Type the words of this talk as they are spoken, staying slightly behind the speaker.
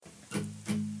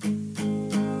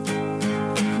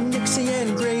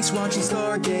Grace watching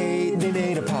Stargate. They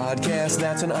made a podcast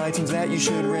that's on iTunes that you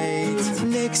should rate.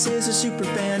 Nix is a super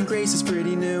fan, Grace is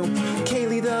pretty new.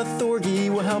 Kaylee the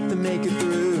Thorgy will help them make it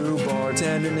through.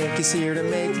 Bartender Nick is here to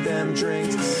make them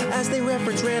drinks as they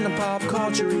reference random pop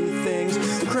culture-y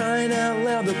things. Crying out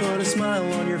loud, they'll put a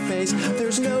smile on your face.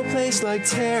 There's no place like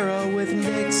Tara with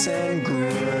Nix and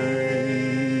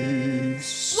Grace.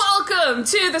 Welcome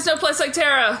to There's No Place Like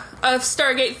Tara, a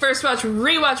Stargate First Watch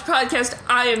Rewatch podcast.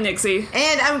 I am Nixie.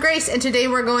 And I'm Grace, and today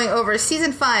we're going over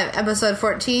Season 5, Episode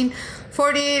 14,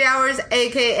 48 Hours,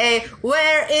 a.k.a.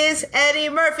 Where is Eddie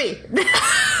Murphy? It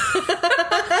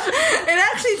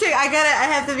actually took, I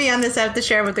have to be honest, I have to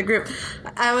share with the group.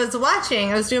 I was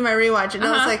doing my rewatch, and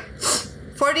I was like,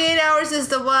 48 Hours is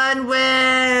the one with,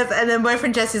 and then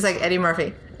boyfriend Jesse's like, Eddie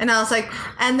Murphy. And I was like,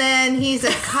 and then he's a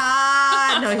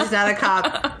cop. No, he's not a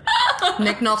cop.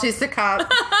 Nick Nolte's the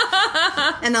cop.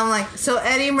 And I'm like, so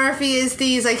Eddie Murphy is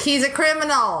he's a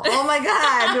criminal. Oh my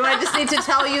God. Do I just need to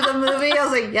tell you the movie? I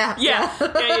was like, yeah, you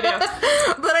do.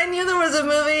 But I knew there was a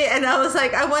movie, and I was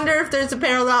like, I wonder if there's a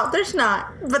parallel. There's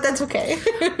not, but that's okay.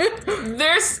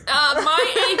 There's,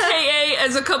 my AKA,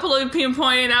 as a couple of people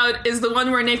pointed out, is the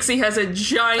one where Nixie has a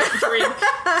giant drink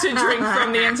to drink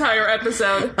from the entire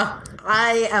episode.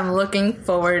 I am looking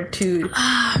forward to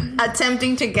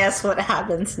attempting to guess what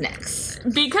happens next.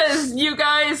 Because you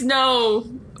guys know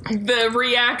the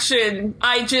reaction.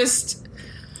 This is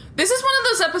one of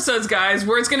those episodes, guys,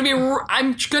 where it's going to be,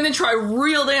 I'm going to try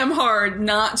real damn hard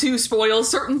not to spoil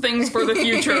certain things for the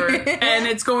future. And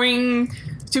it's going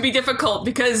to be difficult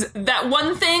because that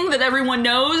one thing that everyone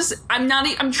knows, I'm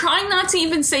trying not to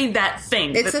even say that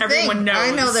thing it's that a everyone thing. knows.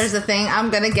 I know there's a thing. I'm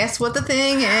going to guess what the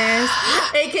thing is.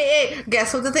 AKA,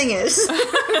 guess what the thing is.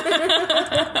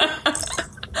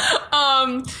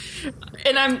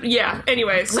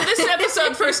 Anyway, so this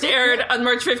episode first aired on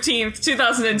March 15th,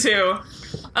 2002.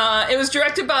 It was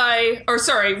written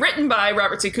by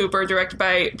Robert C. Cooper, directed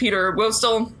by Peter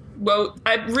Wostel.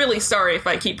 I'm really sorry if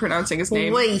I keep pronouncing his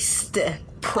name. Waste.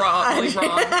 Probably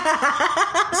wrong.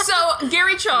 So,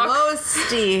 Gary Chalk.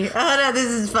 Wosty. Oh no, this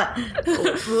is fun.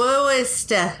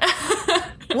 Worcester.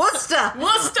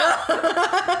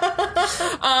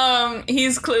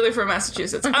 He's clearly from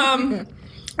Massachusetts.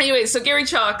 Anyway, so Gary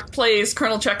Chalk plays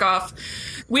Colonel Chekhov.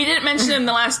 We didn't mention him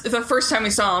the first time we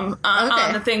saw him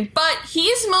on the thing, but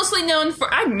he's mostly known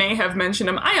for, I may have mentioned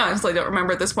him, I honestly don't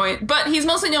remember at this point, but he's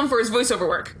mostly known for his voiceover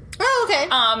work. Oh, okay.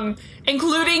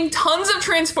 Including tons of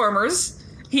Transformers.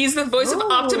 He's the voice of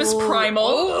Optimus Primal.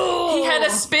 Ooh. He had a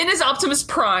spin as Optimus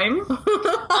Prime.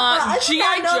 I did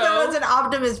not know there was an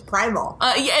Optimus Primal.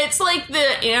 Yeah, it's like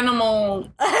the animal.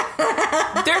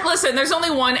 There's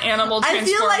only one animal Transformer. I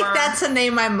feel like that's a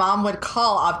name my mom would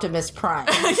call Optimus Prime.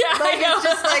 Yeah, I know. It's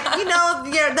just like,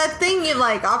 that thing you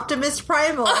like, Optimus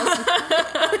Primal.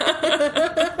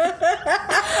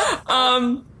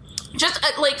 Just,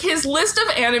 his list of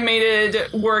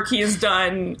animated work he's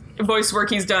done, voice work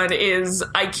he's done is,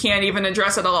 I can't even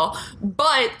address it all.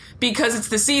 But, because it's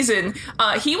the season,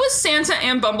 he was Santa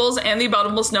and Bumbles and the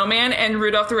Abominable Snowman and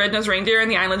Rudolph the Red-Nosed Reindeer and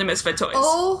the Island of Misfit Toys.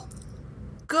 Oh,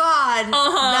 God.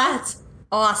 That's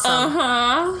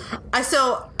awesome.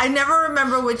 So, I never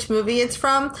remember which movie it's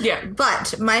from. Yeah.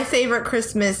 But my favorite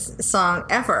Christmas song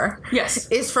ever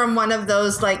is from one of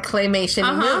those,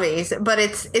 claymation movies. But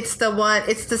it's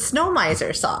the Snow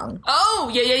Miser song. Oh,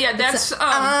 yeah. That's,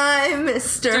 I'm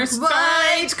Mr.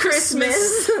 White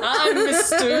Christmas. I'm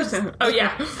Mr. Oh,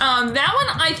 yeah. That one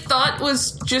I thought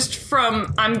was just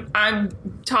from, I'm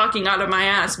talking out of my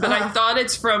ass, but I thought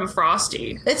it's from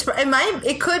Frosty.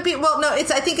 It could be,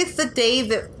 I think it's the day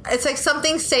that, it's like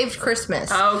something saved Christmas.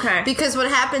 Oh, okay. Because what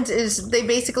happens is they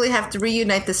basically have to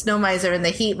reunite the Snow Miser and the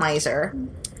Heat Miser.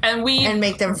 And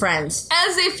make them friends.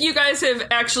 As if you guys have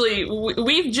actually...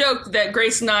 We've joked that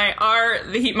Grace and I are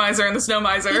the Heat Miser and the Snow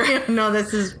Miser. No,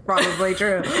 this is probably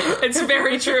true. It's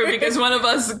very true, because one of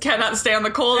us cannot stand the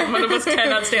cold and one of us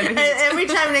cannot stand the heat. And every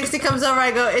time Nixie comes over,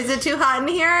 I go, is it too hot in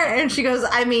here? And she goes,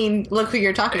 look who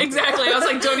you're talking to. Exactly. I was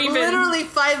like, don't even... Literally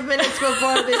 5 minutes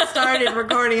before this started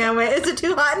recording, I went, is it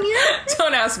too hot in here?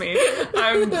 Don't ask me.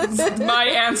 My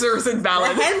answer is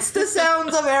invalid. Hence the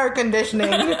sounds of air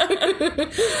conditioning.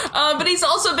 But he's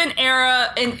also been Arrow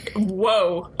and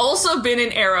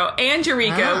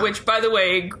Eureka, which, by the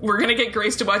way, we're going to get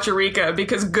Grace to watch Eureka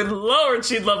because, good Lord,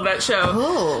 she'd love that show.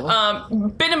 Oh.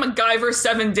 Been in MacGyver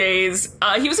 7 Days.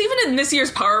 He was even in this year's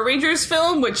Power Rangers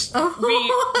film, which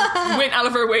we went out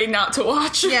of our way not to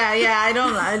watch. Yeah,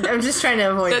 I'm just trying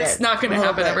to avoid That's not going to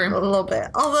happen ever. A little bit.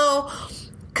 Although...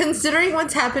 considering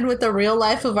what's happened with the real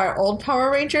life of our old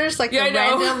Power Rangers, like Yeah, the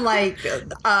random,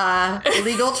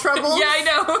 legal troubles Yeah, I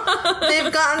know.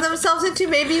 they've gotten themselves into,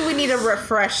 maybe we need a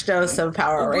refresh dose of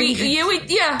Power Rangers.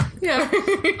 Yeah.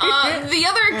 The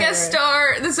other guest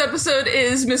star this episode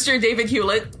is Mr. David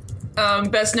Hewlett,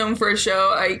 best known for a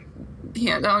show I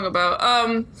can't talk about.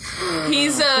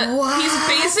 He's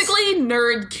basically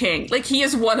Nerd King. Like, he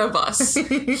is one of us.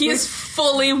 He is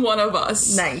fully one of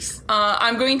us. Nice.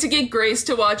 I'm going to get Grace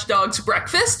to watch Dog's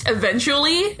Breakfast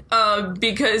eventually,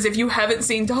 because if you haven't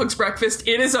seen Dog's Breakfast,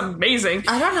 it is amazing.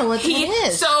 I don't know what that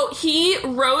is. So he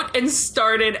wrote and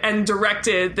started and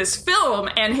directed this film,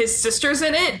 and his sister's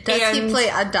in it. Does he play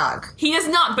a dog? He is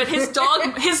not, but his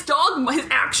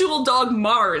actual dog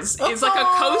Mars is like a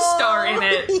co-star in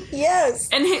it. Yes.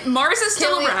 And Mars is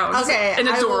still around. Okay, and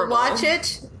adorable. I will watch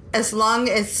it as long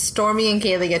as Stormy and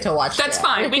Kaylee get to watch it. That's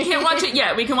fine. We can't watch it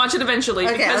yet. We can watch it eventually,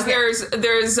 because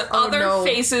there's other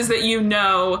faces that you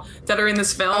know that are in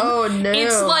this film. Oh, no.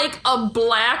 It's like a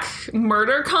black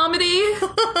murder comedy.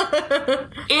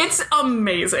 It's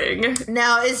amazing.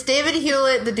 Now, is David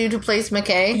Hewlett the dude who plays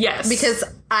McKay? Yes. Because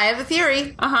I have a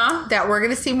theory that we're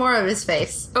going to see more of his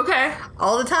face. Okay.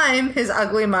 All the time, his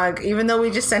ugly mug, even though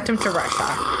we just sent him to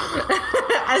Russia.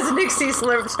 As Nixie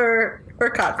slurps her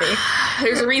coffee.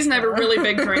 There's a reason I have a really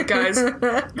big drink, guys.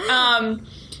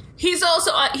 He's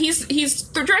also he's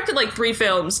directed like 3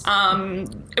 films.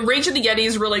 Rage of the Yeti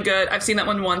is really good. I've seen that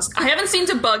one once. I haven't seen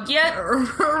Debug yet.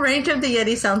 Rage of the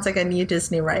Yeti sounds like a new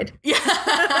Disney ride. Yeah,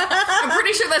 I'm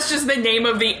pretty sure that's just the name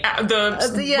of the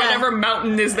whatever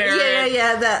mountain is there.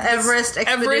 Yeah. The Everest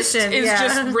expedition. Everest is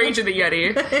just Rage of the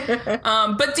Yeti.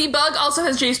 But Debug also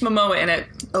has Jason Momoa in it.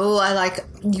 Oh,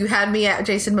 you had me at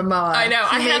Jason Momoa. I know.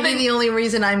 He may be the only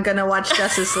reason I'm going to watch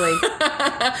Justice League.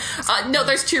 No,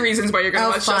 there's 2 reasons why you're going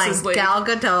to watch Justice League. Gal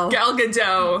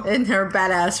Gadot. In her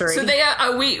badassery. So they,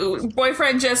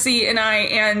 boyfriend Jesse and I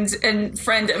and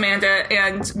friend Amanda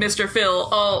and Mr. Phil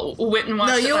all went and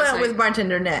watched it. No, you last went night. with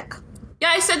bartender Nick. Yeah,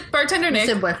 I said bartender Nick.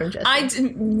 You said boyfriend Jesse. I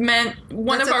meant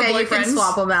one of our boyfriends. You can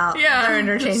swap them out. Yeah, they're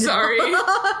interchangeable. Sorry.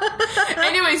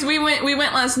 Anyways, we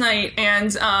went last night,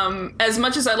 and as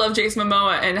much as I love Jason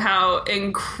Momoa and how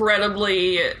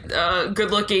incredibly good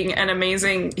looking and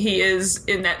amazing he is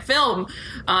in that film,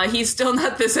 he's still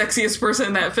not the sexiest person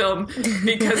in that film,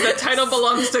 because that title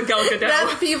belongs to Gal Gadot.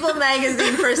 That People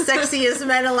magazine for sexiest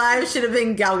men alive should have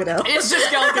been Gal Gadot. It's just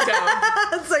Gal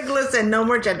Gadot. It's like, listen, no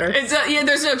more genders. It's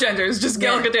there's no genders. Just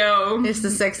Gal Gadot is the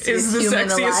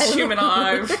sexiest human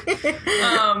alive.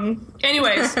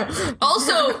 Anyways,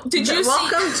 also, did you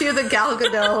welcome to the Gal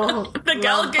Gadot the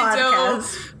Gal Gadot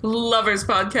podcast. Lovers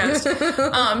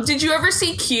podcast? Did you ever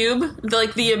see Cube?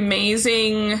 The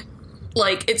amazing,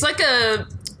 it's like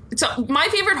it's my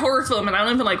favorite horror film, and I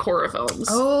don't even like horror films.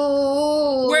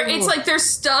 Oh, where it's like they're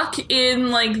stuck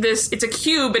in this. It's a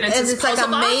cube, and it's like a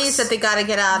box. maze that they got to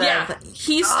get out of.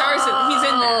 He stars it. He's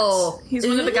in that. He's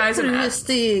one of the guys in that.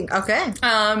 Interesting. Okay.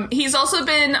 He's also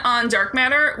been on Dark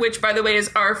Matter, which, by the way, is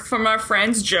from our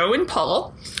friends Joe and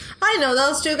Paul. I know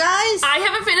those 2 guys. I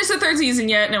haven't finished the 3rd season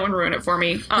yet. No one ruined it for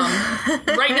me.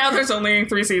 Right now, there's only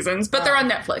 3 seasons, but they're on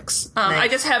Netflix. Nice. I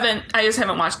just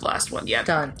haven't watched the last one yet.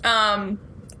 Done.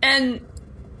 And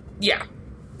yeah.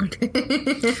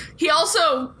 He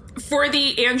also, for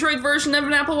the Android version of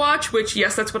an Apple Watch, which,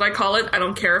 yes, that's what I call it. I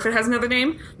don't care if it has another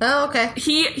name. Oh, okay.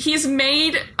 He's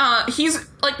made,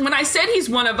 when I said he's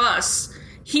one of us,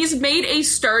 he's made a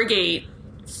Stargate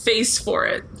face for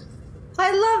it. I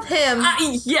love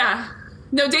him. Yeah.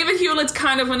 No, David Hewlett's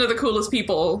kind of one of the coolest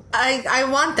people. I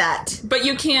want that. But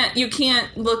you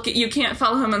can't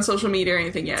follow him on social media or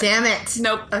anything yet. Damn it.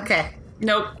 Nope. Okay.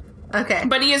 Nope. Okay.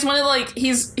 But he is one of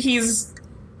he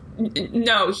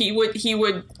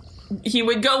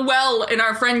would go well in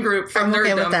our friend group from I'm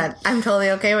okay Nerddom. with that. I'm totally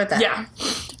okay with that. Yeah.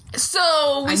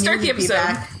 So we start the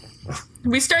episode.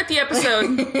 We start the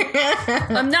episode.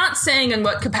 I'm not saying in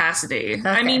what capacity. Okay,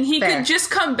 I mean, he could just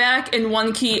come back in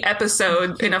one key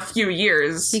episode in a few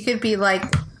years. He could be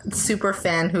like super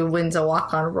fan who wins a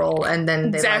walk-on role and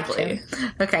then they like him.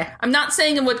 Okay. I'm not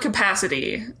saying in what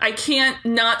capacity. I can't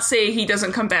not say he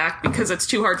doesn't come back because it's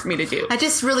too hard for me to do. I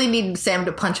just really need Sam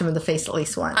to punch him in the face at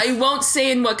least once. I won't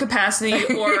say in what capacity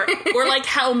or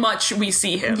how much we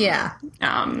see him. Yeah.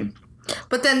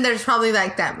 But then there's probably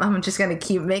that. I'm just going to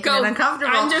keep making it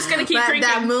uncomfortable. I'm just going to keep drinking.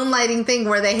 That moonlighting thing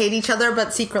where they hate each other,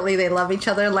 but secretly they love each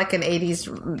other, like an 80s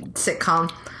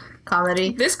sitcom.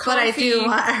 comedy. This but I do coffee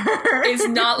want her. is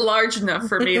not large enough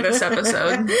for me this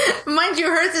episode. Mind you,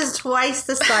 hers is twice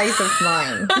the size of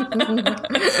mine.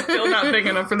 Still not big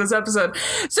enough for this episode.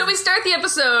 So we start the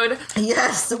episode.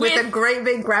 Yes, with a great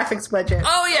big graphics budget.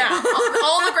 Oh yeah,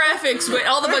 all the graphics,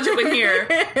 all the budget went here.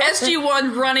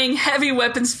 SG-1 running heavy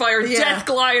weapons fire, death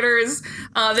gliders.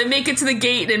 They make it to the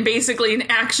gate in basically an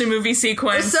action movie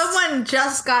sequence. Someone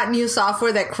just got new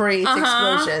software that creates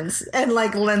explosions and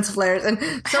like lens flares, and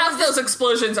half those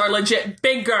explosions are legit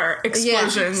bigger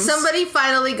explosions. Yeah, somebody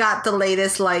finally got the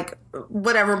latest like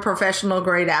whatever professional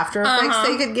grade After Effects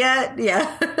they could get. Yeah.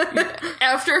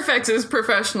 After Effects is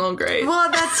professional grade.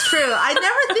 Well, that's true. I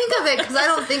never think of it because I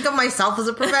don't think of myself as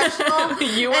a professional.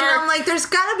 And I'm like, there's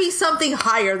got to be something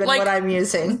higher than what I'm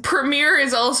using. Premiere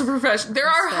is also professional. There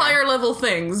are higher level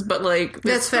things, but like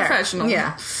that's fair. Professional.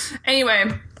 Yeah. Anyway,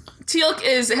 Teal'c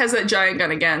has that giant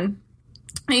gun again.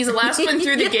 He's the last one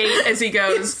through the gate as he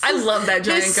goes. I love that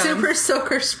giant gun. Super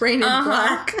soaker sprayed in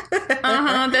black.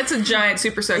 That's a giant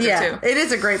super soaker too. It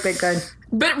is a great big gun.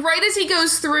 But right as he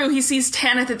goes through, he sees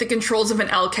Tanith at the controls of an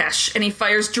Elkesh, and he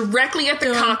fires directly at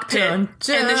the cockpit. And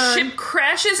the ship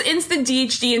crashes into the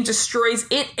DHD and destroys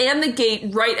it and the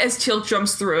gate right as Teal'c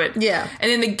jumps through it. Yeah.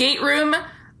 And in the gate room,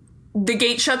 the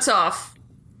gate shuts off,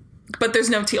 but there's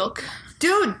no Teal'c.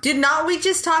 Dude, did not we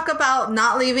just talk about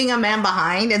not leaving a man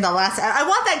behind in the last... I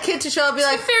want that kid to show up and be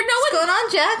like, fair, what's going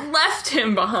on, Jack? Left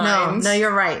him behind. No,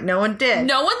 you're right. No one did.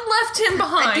 No one left him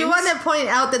behind. I do want to point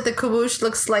out that the caboose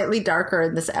looks slightly darker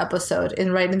in this episode,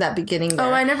 right in that beginning there.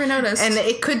 Oh, I never noticed. And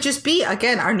it could just be,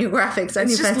 again, our new graphics, our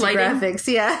new fancy graphics.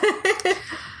 Yeah.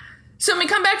 So when we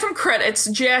come back from credits,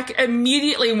 Jack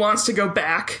immediately wants to go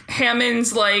back.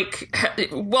 Hammond's like,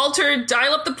 Walter,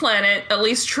 dial up the planet, at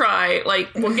least try.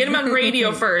 Like, we'll get him on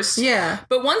radio first. Yeah.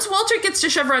 But once Walter gets to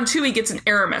Chevron 2, he gets an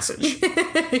error message.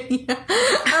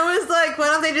 I was like, why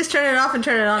don't they just turn it off and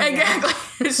turn it on?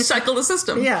 Exactly. Just cycle the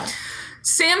system. Yeah.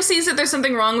 Sam sees that there's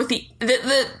something wrong with the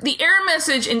error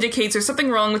message indicates there's something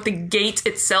wrong with the gate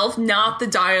itself, not the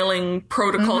dialing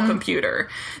protocol computer.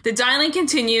 The dialing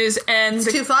continues and...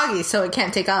 It's too foggy, so it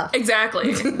can't take off.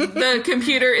 Exactly. The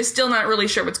computer is still not really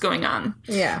sure what's going on.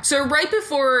 Yeah. So right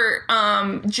before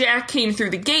Jack came through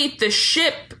the gate, the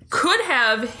ship could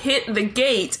have hit the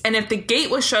gate, and if the gate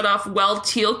was shut off while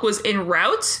Teal'c was en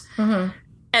route, and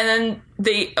then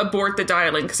they abort the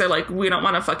dialing because they're like, we don't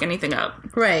want to fuck anything up.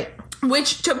 Right.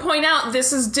 Which, to point out,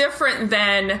 this is different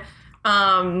than,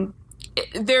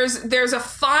 there's a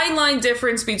fine line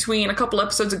difference between a couple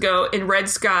episodes ago in Red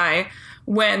Sky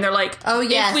when they're like, oh,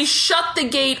 yes. If we shut the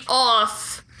gate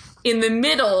off in the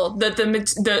middle, that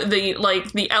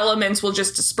the elements will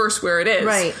just disperse where it is.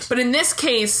 Right. But in this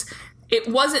case,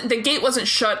 the gate wasn't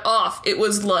shut off. It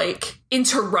was like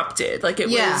interrupted. Like it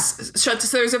was shut.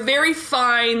 So there's a very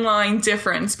fine line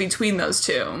difference between those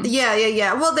two.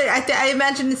 Yeah. Well, I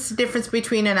imagine it's the difference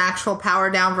between an actual power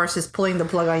down versus pulling the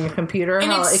plug on your computer.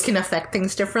 And how it can affect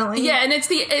things differently. Yeah, and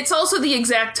it's also the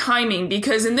exact timing,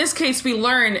 because in this case we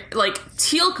learn like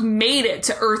Teal'c made it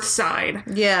to Earthside.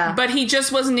 Yeah. But he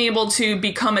just wasn't able to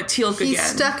become a Teal'c again. He's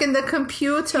stuck in the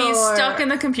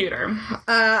computer.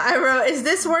 I wrote, is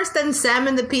this worse than Sam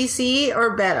in the PC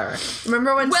or better?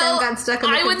 Remember when Sam got stuck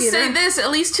in the computer? I would say this, at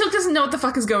least Teal'c doesn't know what the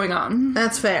fuck is going on.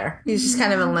 That's fair. He's just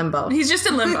kind of in limbo. He's just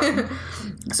in limbo.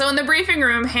 So in the briefing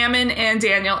room, Hammond and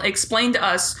Daniel explained to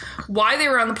us why they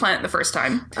were on the planet the first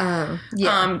time.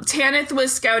 Tanith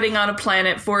was scouting on a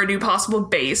planet for a new possible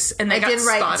base, and they got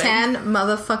spotted. I did write 10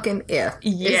 motherfucking if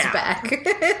is back.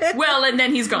 Well, and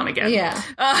then he's gone again. Yeah.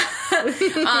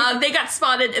 They got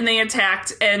spotted and they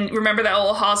attacked, and remember that whole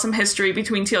awesome history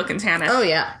between Teal'c and Tanith. Oh,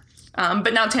 yeah.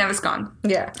 But now Tanith's gone.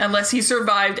 Yeah. Unless he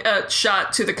survived a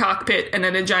shot to the cockpit and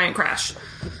then a giant crash.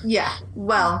 Yeah.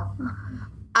 Well,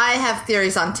 I have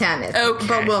theories on Tanith. Okay.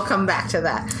 But we'll come back to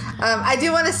that. I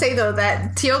do want to say, though,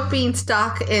 that Teal'c being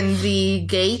stuck in the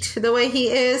gate the way he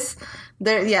is...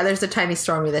 there's a tiny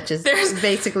Stormy that just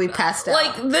basically passed out.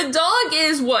 Like, the dog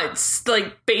is,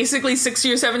 basically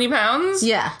 60 or 70 pounds?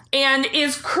 Yeah. And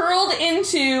is curled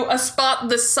into a spot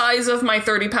the size of my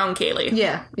 30-pound Kaylee.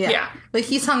 Yeah. But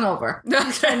he's hungover.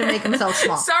 He's trying to make himself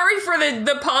small. Sorry for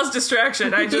the pause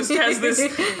distraction. I just have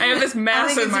this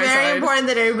mass on my side. It's very important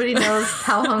that everybody knows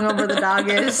how hungover the dog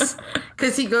is.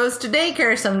 Because he goes to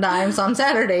daycare sometimes on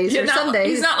Saturdays or Sundays.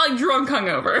 He's not, drunk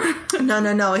hungover.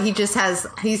 No. He just has...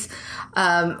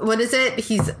 what is it?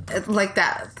 He's like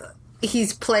that.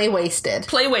 He's play wasted.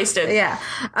 Yeah.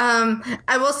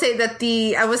 I will say that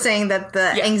the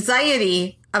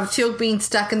anxiety of Teal'c being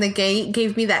stuck in the gate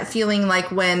gave me that feeling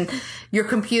like when your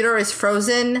computer is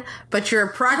frozen, but your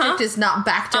project is not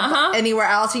backed up anywhere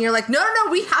else, and you're like, no,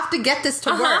 we have to get this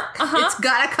to work. It's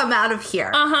got to come out of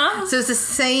here. So it's the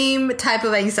same type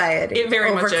of anxiety. It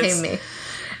very much overcame me.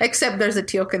 Except there's a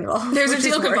Teal'c involved. There's a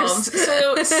Teal'c involved.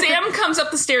 So Sam comes up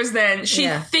the stairs then. She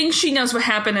thinks she knows what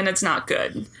happened, and it's not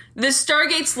good. This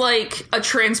Stargate's like a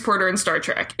transporter in Star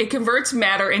Trek. It converts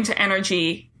matter into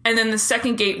energy, and then the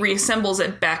second gate reassembles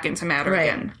it back into matter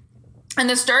again. And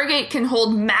the Stargate can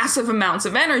hold massive amounts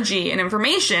of energy and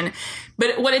information,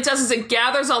 but what it does is it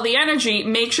gathers all the energy,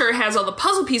 makes sure it has all the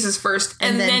puzzle pieces first,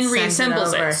 and then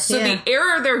reassembles it. So the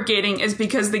error they're getting is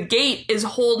because the gate is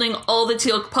holding all the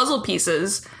Teal'c puzzle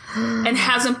pieces and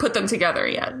hasn't put them together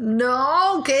yet.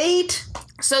 No, gate!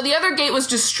 So the other gate was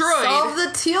destroyed. Solve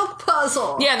the Teal'c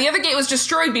puzzle. Yeah, the other gate was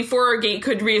destroyed before our gate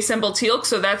could reassemble Teal'c,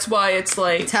 so that's why it's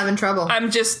like... It's having trouble.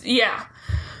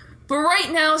 But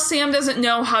right now, Sam doesn't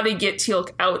know how to get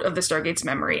Teal'c out of the Stargate's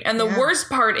memory. And the worst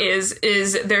part is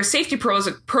there's safety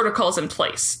protocols in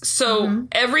place. So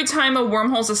every time a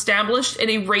wormhole's established, it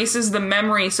erases the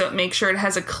memory so it makes sure it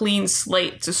has a clean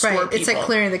slate to store people. It's like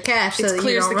clearing the cache so that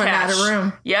you don't run out of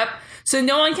room. Yep. So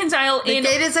no one can dial in. The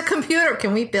gate is a computer.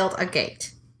 Can we build a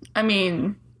gate? I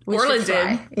mean, Orla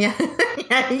did. Yeah.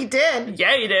 Yeah, he did.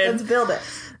 Yeah, he did. Let's build it.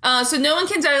 So no one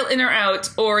can dial in or out,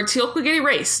 or Teal'c will get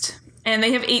erased. And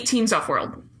they have 8 teams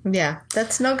off-world. Yeah,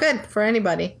 that's no good for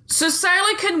anybody. So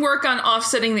Sila can work on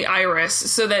offsetting the iris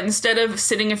so that instead of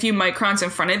sitting a few microns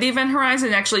in front of the event horizon,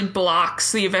 it actually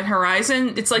blocks the event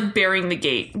horizon. It's like burying the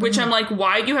gate, which I'm like,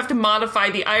 why do you have to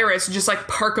modify the iris? Just like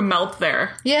park a melt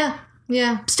there. Yeah.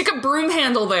 Stick a broom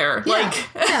handle there. Yeah. Like,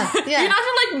 you don't have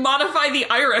to like modify the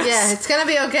iris. Yeah, it's gonna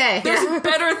be okay. There's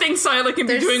better things Sila can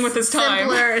be doing with his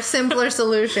time. Simpler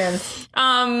solutions.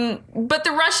 But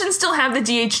the Russians still have the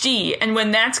DHD, and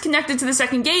when that's connected to the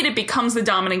second gate, it becomes the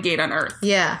dominant gate on Earth.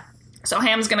 Yeah. So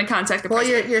Ham's going to contact the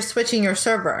president. You're switching your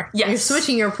server. Yes. You're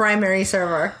switching your primary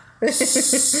server.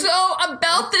 So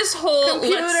about this whole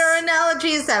computer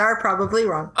analogies that are probably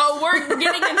wrong. Oh, we're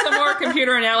getting into more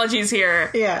computer analogies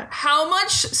here. Yeah. How much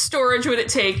storage would it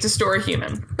take to store a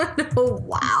human? Oh,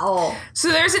 wow. So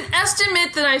there's an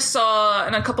estimate that I saw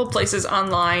in a couple places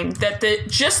online that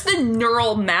just the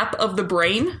neural map of the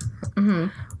brain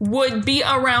would be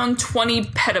around 20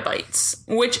 petabytes,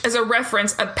 which as a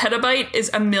reference, a petabyte is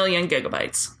 1,000,000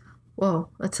 gigabytes. Whoa,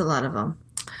 that's a lot of them.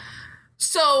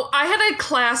 So I had a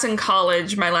class in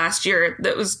college my last year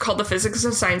that was called The Physics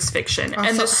of Science Fiction. Also,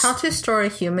 and How to Store a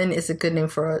Human is a good name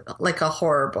for a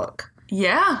horror book.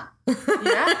 Yeah.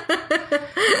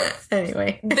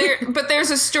 Anyway. But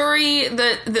there's a story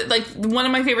that like one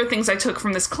of my favorite things I took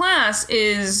from this class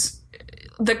is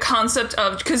the concept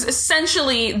of, because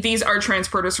essentially these are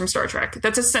transporters from Star Trek.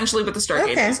 That's essentially what the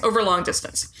Stargate is over long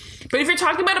distance. But if you're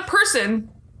talking about a person,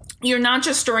 you're not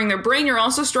just storing their brain, you're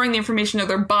also storing the information of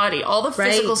their body, all the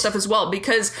physical stuff as well,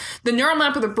 because the neural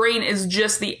map of the brain is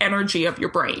just the energy of your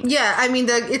brain. Yeah, I mean,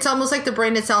 it's almost like the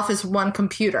brain itself is one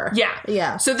computer.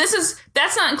 Yeah. So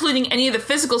that's not including any of the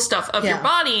physical stuff of your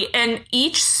body, and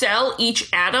each cell, each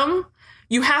atom,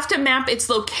 you have to map its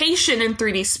location in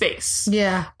 3D space.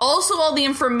 Yeah. Also, all the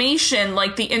information,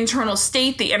 like the internal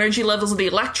state, the energy levels of the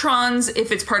electrons,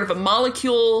 if it's part of a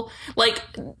molecule. Like,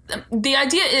 the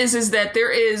idea is that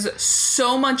there is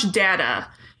so much data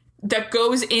that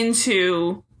goes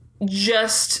into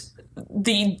just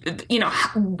the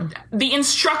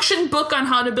instruction book on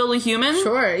how to build a human.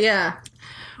 Sure, yeah.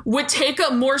 Would take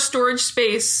up more storage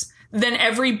space than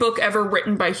every book ever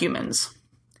written by humans.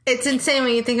 It's insane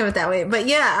when you think of it that way, but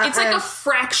yeah. It's like a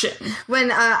fraction. When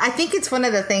I think it's one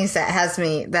of the things that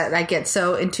I get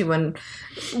so into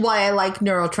why I like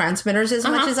neurotransmitters as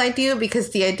much as I do,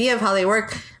 because the idea of how they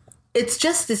work, it's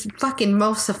just this fucking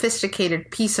most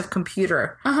sophisticated piece of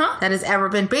computer that has ever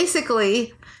been.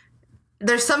 Basically,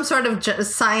 there's some sort of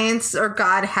science or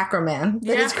God hacker man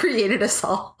that has created us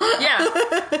all. Yeah.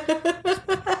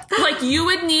 Like, you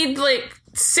would need,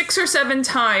 6 or 7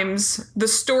 times the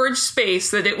storage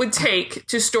space that it would take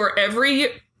to store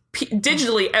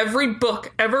digitally every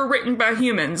book ever written by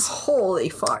humans. Holy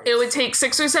fuck. It would take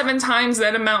 6 or 7 times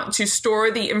that amount to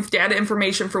store the data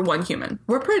information for one human.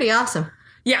 We're pretty awesome.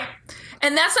 Yeah.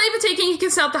 And that's not even taking into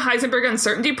account the Heisenberg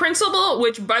uncertainty principle,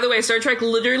 which, by the way, Star Trek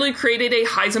literally created a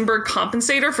Heisenberg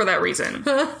compensator for that reason.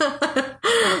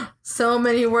 So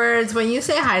many words. When you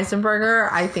say Heisenberger,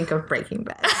 I think of Breaking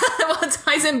Bad. Well, it's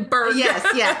Heisenberg. Yes,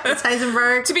 it's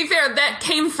Heisenberg. To be fair, that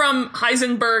came from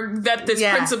Heisenberg, that this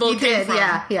principle came from.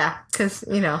 Yeah. Because,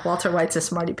 Walter White's a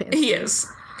smarty pants. He is.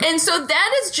 And so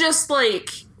that is just,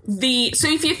 So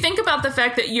if you think about the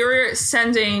fact that you're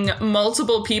sending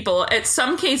multiple people, at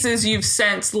some cases you've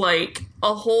sent like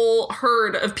a whole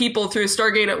herd of people through a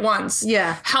Stargate at once.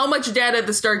 Yeah. How much data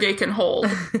the Stargate can hold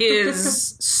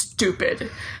is stupid.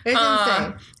 It's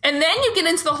insane. And then you get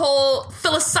into the whole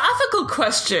philosophical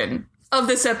question of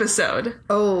this episode.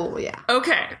 Oh, yeah.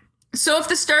 Okay. So if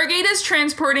the Stargate is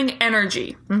transporting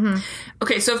energy,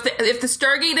 okay, so if the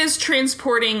Stargate is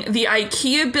transporting the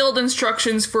IKEA build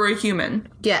instructions for a human,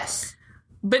 Yes.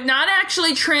 but not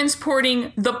actually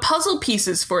transporting the puzzle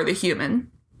pieces for the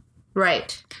human,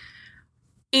 Right.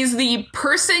 is the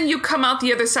person you come out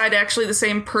the other side actually the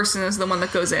same person as the one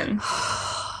that goes in?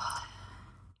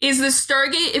 Is the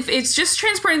Stargate, if it's just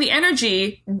transporting the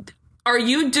energy, are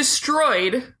you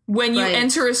destroyed when you Right.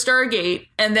 enter a Stargate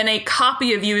and then a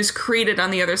copy of you is created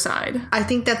on the other side? I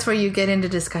think that's where you get into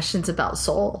discussions about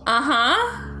soul. Uh-huh.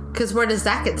 Because where does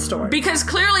that get stored? Because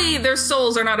clearly their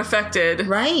souls are not affected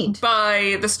Right.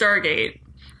 by the Stargate.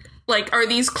 Like, are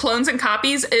these clones and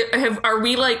copies? Have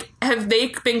they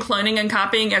been cloning and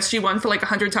copying SG-1 for like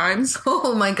 100 times?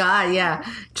 Oh my god, yeah.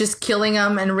 Just killing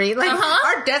them and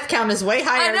our death count is way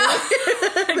higher I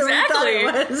know. than we thought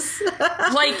Exactly. it was.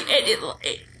 Like,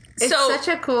 It's so, such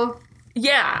a cool...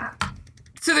 yeah.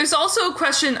 So there's also a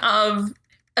question of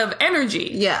energy.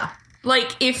 Yeah.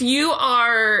 Like, if you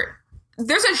are...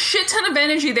 There's a shit ton of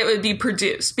energy that would be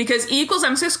produced because E equals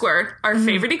mc squared, our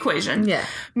favorite equation, Yeah.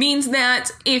 means that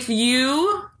if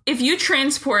you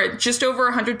transport just over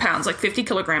 100 pounds, like 50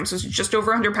 kilograms, which is just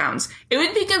over 100 pounds, it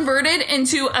would be converted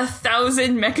into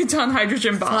 1,000 megaton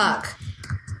hydrogen bomb. Fuck.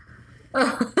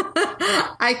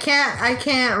 I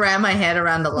can't wrap my head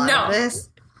around a lot of this.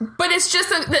 But it's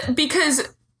just because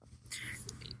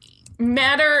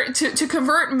matter, to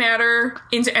convert matter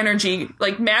into energy,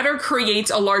 like matter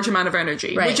creates a large amount of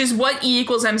energy, Right. which is what E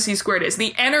equals mc squared is.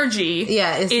 The energy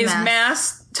is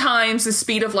mass times the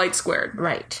speed of light squared.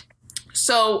 Right.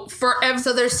 So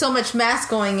So there's so much mass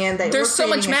going in that there's we're so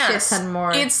much creating a mass. shit ton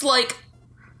more. It's like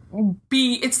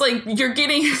you're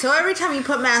getting So every time you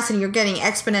put mass in, you're getting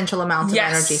exponential amounts of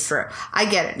Yes. energy through. I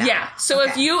get it now. yeah. So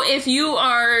Okay. if you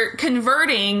are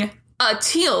converting a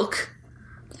teal'c,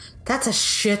 That's a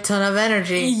shit ton of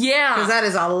energy. yeah, Because that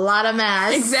is a lot of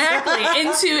mass. exactly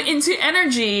into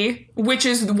energy, which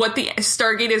is what the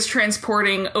Stargate is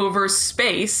transporting over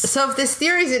space. So if this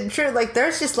theory isn't true, like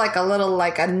there's just like a little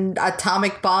like an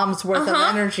atomic bomb's worth of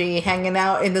energy hanging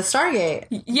out in the Stargate.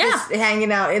 Yeah. Just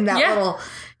hanging out in that Yeah. little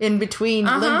in between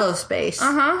limbo space.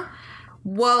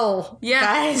 Whoa. Yeah.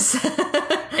 Guys.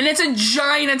 And it's a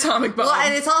giant atomic bomb. Well,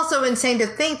 and it's also insane to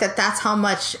think that that's how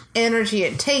much energy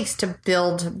it takes to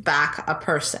build back a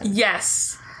person.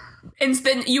 yes. And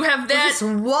then you have that. Just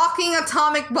walking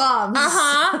atomic bombs.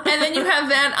 And then you have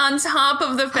that on top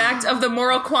of the fact of the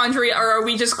moral quandary, or are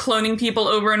we just cloning people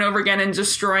over and over again and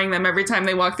destroying them every time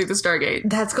they walk through the Stargate?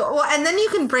 That's cool. Well, and then you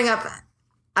can bring up...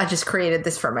 I just created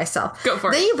this for myself. Go for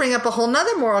it. Then you bring up a whole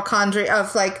nother moral quandary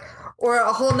of like... Or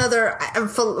a whole nother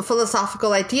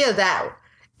philosophical idea that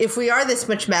if we are this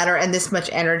much matter and this much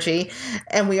energy,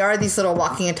 and we are these little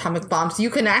walking atomic bombs,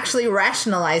 you can actually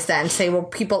rationalize that and say, well,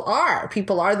 people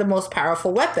are the most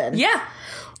powerful weapon. Yeah.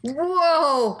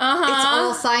 Whoa. It's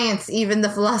all science, even the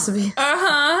philosophy.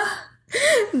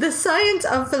 The science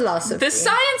of philosophy. The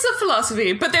science of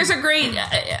philosophy. But there's a great,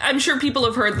 I'm sure people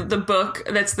have heard the book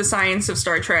that's The Science of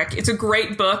Star Trek. It's a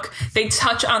great book. They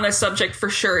touch on this subject for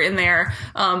sure in there.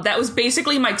 That was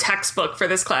basically my textbook for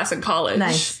this class in college.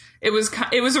 Nice. It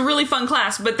was a really fun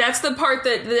class, but that's the part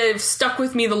that stuck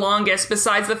with me the longest,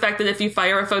 besides the fact that if you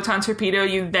fire a photon torpedo,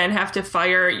 you then have to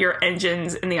fire your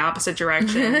engines in the opposite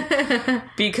direction.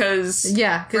 Because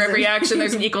for every action,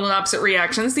 there's an equal and opposite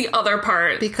reaction. That's the other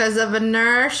part. Because of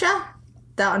inertia?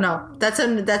 No, that's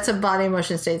a body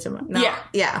motion state. No.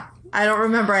 Yeah. I don't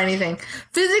remember anything.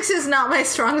 Physics is not my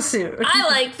strong suit. I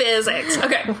like physics.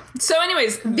 Okay. So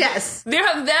anyways. Yes. They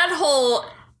have that whole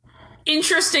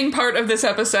interesting part of this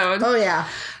episode. Oh, yeah.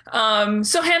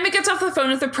 So Hammett gets off the phone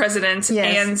with the president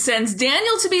and sends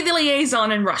Daniel to be the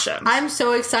liaison in Russia. I'm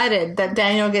so excited that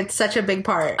Daniel gets such a big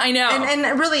part. I know.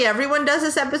 And really everyone does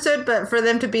this episode, but for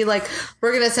them to be like,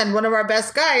 we're going to send one of our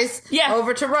best guys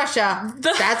over to Russia.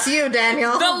 That's you,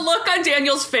 Daniel. The look on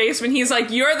Daniel's face when he's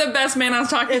like, you're the best man I was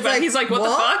talking about. Like, he's like, what the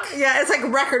fuck? Yeah, it's like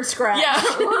record scratch.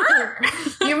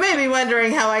 Yeah. You may be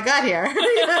wondering how I got here.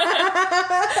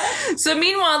 So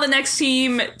meanwhile, the next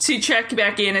team to check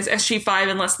back in is SG-5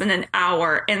 in less than an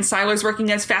hour, and Siler's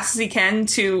working as fast as he can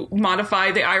to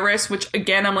modify the iris, which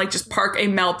again, I'm like, just park a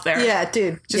MELP there. Yeah,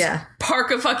 dude. Just park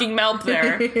a fucking MELP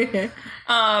there.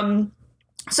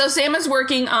 So Sam is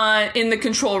working in the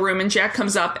control room, and Jack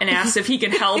comes up and asks if he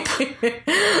can help,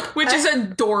 which is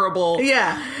adorable.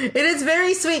 Yeah, it is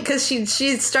very sweet because she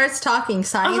starts talking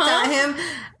science at him.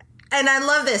 And I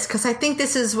love this because I think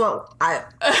this is what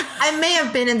I may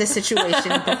have been in this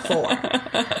situation before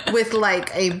with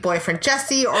like a boyfriend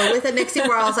Jesse or with a Nixie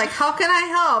where I was like, how can I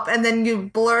help? And then you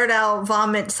blurt out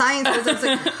vomit science. I was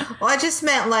like, well, I just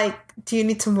meant like, do you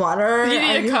need some water?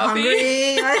 Are you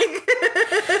hungry?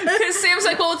 Because Sam's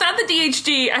like, well, without the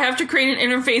DHD, I have to create an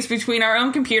interface between our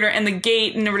own computer and the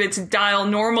gate in order to dial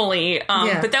normally.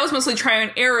 But that was mostly trial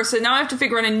and error. So now I have to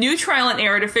figure out a new trial and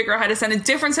error to figure out how to send a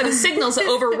different set of signals that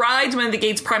overrides one of the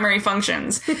gate's primary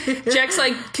functions. Jack's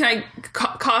like, can I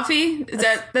coffee?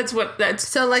 That's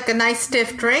so like a nice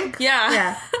stiff drink?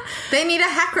 Yeah. They need a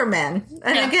hacker man.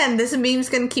 And again, this meme's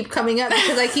going to keep coming up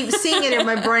because I keep seeing it in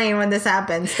my brain when this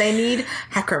happens. They need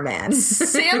hacker man.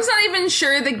 Sam's not even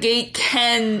sure the gate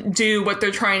can do what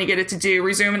they're trying to get it to do,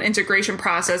 resume an integration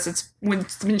process. It's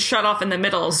been shut off in the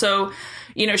middle. So,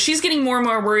 she's getting more and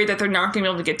more worried that they're not going to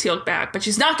be able to get Teal'c back, but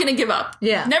she's not going to give up.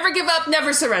 Yeah. Never give up,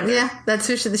 never surrender. Yeah, that's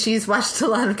who she's watched a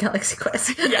lot of Galaxy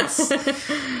Quest. Yes.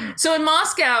 So in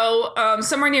Moscow,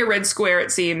 somewhere near Red Square,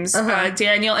 it seems,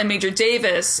 Daniel and Major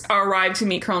Davis arrive to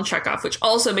meet Colonel Chekhov, which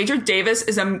also, Major Davis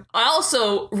is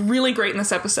also really great in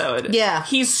this episode. Yeah.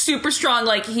 He's super strong.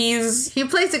 Like, he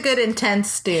plays a good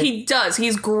intense dude. He does.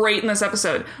 He's great in this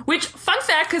episode. Which, fun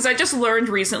fact, because I just learned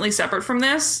recently, separate from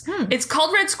this, it's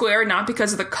called Red Square not because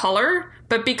of the color,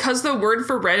 but because the word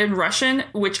for red in Russian,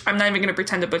 which I'm not even going to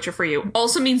pretend to butcher for you,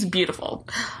 also means beautiful.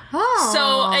 Oh.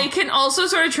 So it can also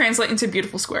sort of translate into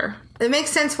beautiful square. It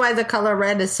makes sense why the color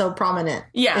red is so prominent.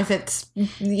 Yeah. If it's,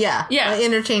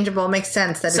 interchangeable, it makes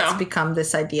sense that it's become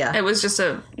this idea. It was just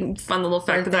a fun little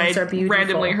fact that I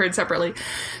randomly heard separately.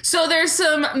 So there's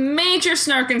some major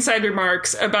snark and side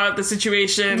remarks about the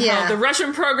situation. Yeah. The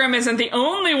Russian program isn't the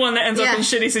only one that ends up in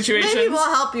shitty situations. Maybe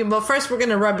we'll help you, but first we're going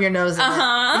to rub your nose in it.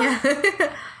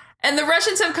 Yeah. And the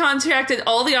Russians have contacted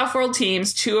all the off-world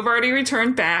teams. 2 have already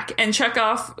returned back. And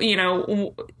Chekhov,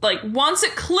 wants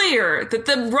it clear that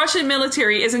the Russian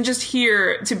military isn't just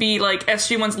here to be,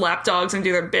 SG-1's lapdogs and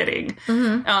do their bidding.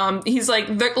 Mm-hmm. He's like,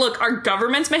 look, our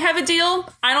governments may have a deal.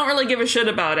 I don't really give a shit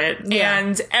about it. Yeah.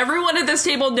 And everyone at this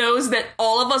table knows that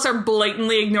all of us are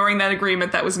blatantly ignoring that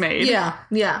agreement that was made. Yeah,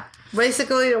 yeah.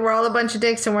 Basically, we're all a bunch of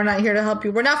dicks and we're not here to help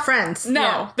you. We're not friends.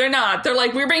 No, they're not. They're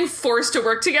like, we're being forced to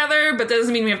work together, but that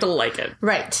doesn't mean we have to like it.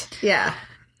 Right. Yeah.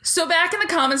 So back in the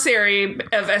commissary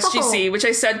of SGC, which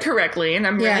I said correctly, and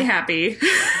I'm really happy,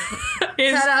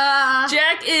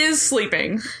 Jack is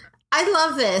sleeping. I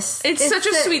love this. It's such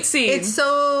a sweet scene. It's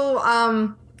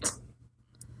so,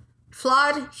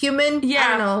 flawed, human. Yeah. I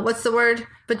don't know. What's the word?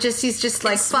 But he's just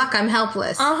like, fuck, I'm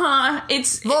helpless.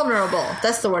 It's vulnerable.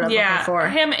 That's the word I'm looking for.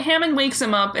 Hammond wakes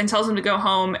him up and tells him to go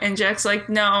home, and Jack's like,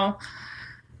 no.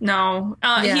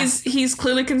 He's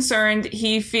clearly concerned.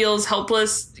 He feels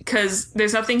helpless because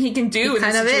there's nothing he can do in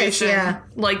this situation.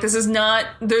 Like, this is not,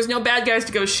 there's no bad guys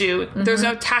to go shoot. Mm-hmm. There's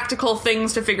no tactical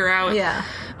things to figure out. Yeah.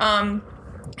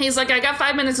 He's like, I got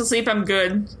 5 minutes of sleep, I'm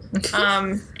good.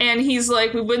 And he's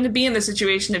like, we wouldn't be in this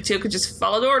situation if Teal'c could just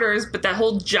followed orders, but that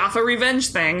whole Jaffa revenge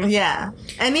thing. Yeah.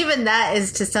 And even that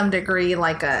is to some degree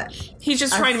like he's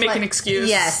just trying to make an excuse.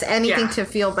 Yes, anything to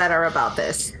feel better about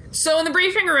this. So in the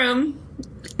briefing room,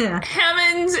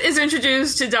 Hammond is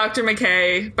introduced to Dr.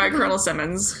 McKay by Colonel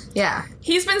Simmons. Yeah.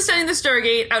 He's been studying the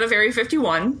Stargate out of Area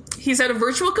 51. He's had a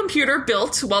virtual computer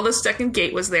built while the second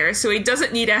gate was there, so he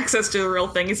doesn't need access to the real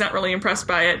thing. He's not really impressed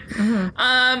by it.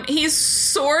 Mm-hmm. He's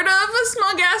sort of a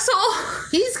smug asshole.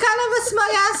 He's kind of a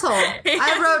smug asshole.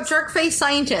 I wrote jerk-face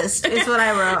scientist, is what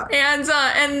I wrote. And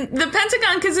the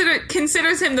Pentagon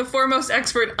considers him the foremost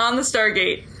expert on the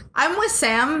Stargate. I'm with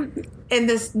Sam in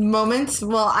this moment.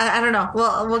 Well, I don't know.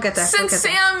 We'll get there. Since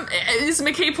Sam, as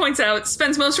McKay points out,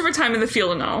 spends most of her time in the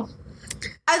field and all.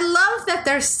 I love that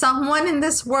there's someone in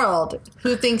this world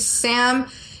who thinks Sam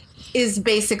is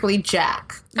basically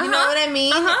Jack. You know what I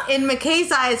mean? In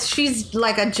McKay's eyes, she's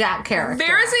like a Jack character.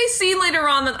 There is a scene later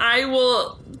on that I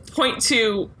will point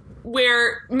to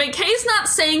where McKay's not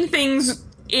saying things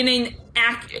in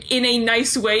a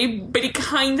nice way, but he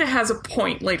kind of has a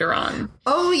point later on.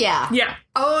 Oh yeah, yeah.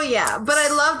 Oh yeah. But I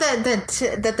love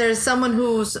that there's someone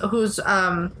who's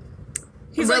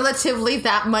he's relatively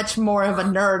that much more of a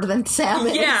nerd than Sam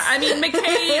is. Yeah, I mean,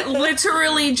 McKay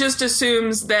literally just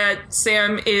assumes that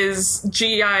Sam is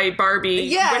G.I. Barbie.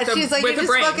 Yeah, she's like, you're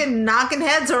just fucking knocking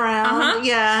heads around.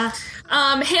 Yeah.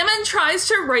 Hammond tries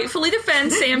to rightfully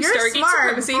defend Sam's You're Stargate smart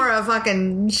supremacy. for a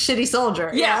fucking shitty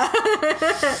soldier. Yeah.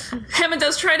 Hammond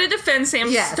does try to defend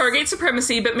Sam's Stargate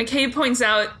supremacy, but McKay points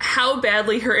out how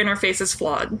badly her interface is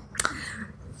flawed.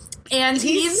 And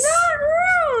he's not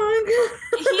wrong.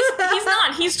 he's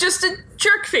not. He's just a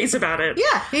jerk face about it.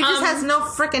 Yeah, he just has no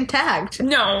frickin' tact.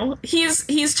 No, he's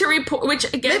to report. Which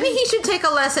again, maybe he should take a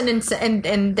lesson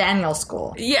in Daniel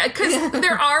school. Yeah, because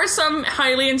there are some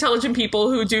highly intelligent people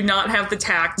who do not have the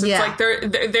tact. It's like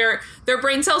their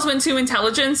brain cells went to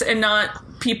intelligence and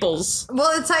not people's.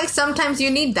 Well, it's like sometimes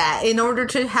you need that in order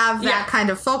to have that kind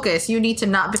of focus. You need to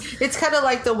not be. It's kind of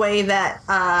like the way that.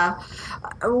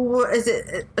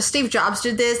 Steve Jobs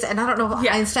did this, and I don't know if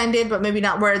Einstein did, but maybe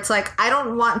not, where it's like, I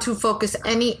don't want to focus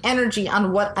any energy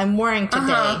on what I'm wearing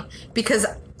today because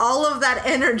all of that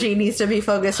energy needs to be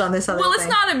focused on this other thing. Well, it's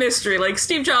not a mystery. Like,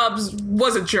 Steve Jobs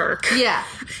was a jerk. Yeah.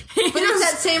 But it's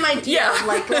that same idea.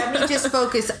 Like, let me just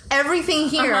focus everything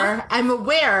here. I'm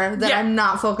aware that I'm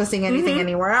not focusing anything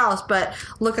anywhere else, but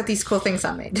look at these cool things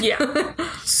I made. Yeah.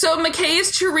 So McKay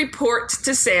is to report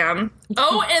to Sam.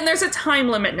 Oh, and there's a time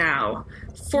limit now.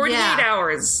 48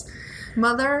 hours.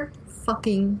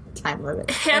 Motherfucking time limit.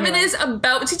 Hammond is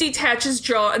about to detach his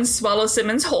jaw and swallow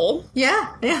Simmons whole.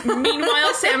 Yeah.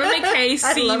 Meanwhile, Sam and McKay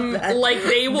seem like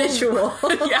they will... Visual.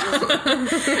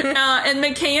 And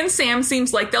McKay and Sam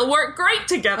seems like they'll work great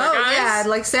together, guys. Yeah,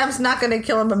 like Sam's not going to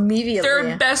kill him immediately.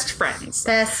 They're best friends.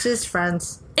 Bestest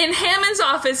friends. In Hammond's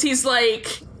office, he's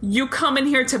like... You come in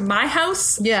here to my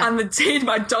house on the day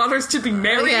my daughter's to be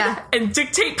married and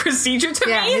dictate procedure to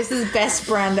me? Yeah, this is best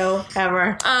Brando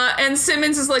ever. And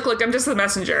Simmons is like, look, I'm just the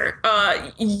messenger.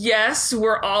 Yes,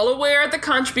 we're all aware of the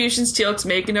contributions Teal'c's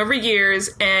making over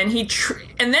years, and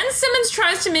and then Simmons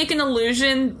tries to make an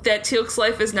illusion that Teal'c's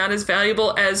life is not as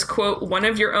valuable as, quote, one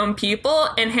of your own people,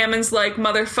 and Hammond's like,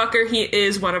 motherfucker, he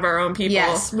is one of our own people.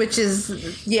 Yes, which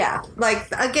is, like,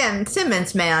 again,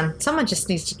 Simmons, man, someone just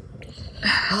needs to...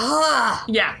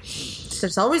 Yeah.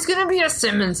 There's always going to be a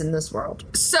Simmons in this world.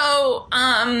 So,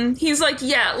 he's like,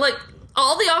 like,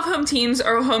 all the off-home teams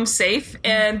are home safe,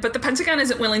 but the Pentagon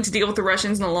isn't willing to deal with the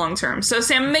Russians in the long term. So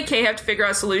Sam and McKay have to figure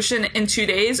out a solution in 2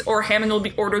 days, or Hammond will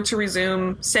be ordered to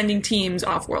resume sending teams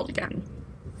off-world again.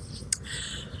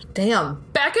 Damn.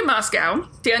 Back in Moscow,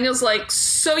 Daniel's like,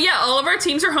 so all of our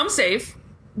teams are home safe,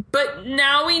 but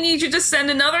now we need you to send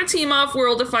another team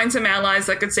off-world to find some allies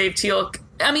that could save Teal'c.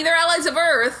 I mean, they're allies of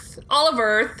Earth, all of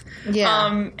Earth.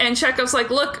 Yeah. And Chekhov's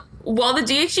like, look, while the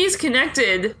DHG is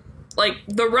connected, like,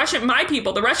 the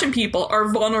Russian people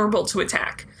are vulnerable to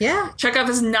attack. Yeah. Chekhov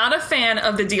is not a fan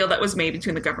of the deal that was made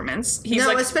between the governments. He's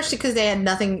like, especially because they had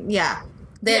nothing,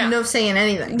 They had no say in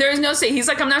anything. There's no say. He's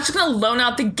like, I'm not just going to loan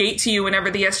out the gate to you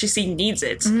whenever the SGC needs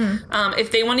it. Mm-hmm.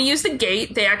 If they want to use the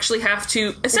gate, they actually have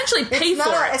to essentially pay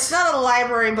for it. It's not a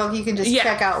library book you can just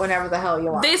check out whenever the hell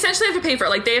you want. They essentially have to pay for it.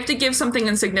 Like, they have to give something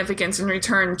in significance in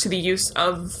return to the use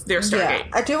of their Stargate.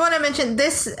 I do want to mention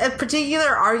this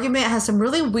particular argument has some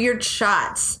really weird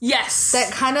shots. Yes.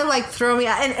 That kind of, like, throw me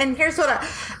out. And here's what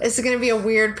it's going to be a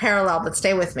weird parallel, but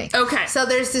stay with me. Okay. So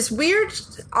there's this weird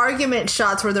argument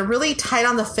shots where they're really tight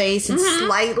on the face and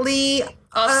slightly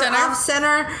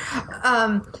off-center.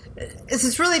 This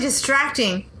is really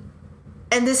distracting.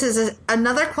 And this is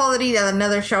another quality that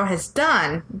another show has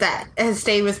done that has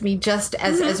stayed with me just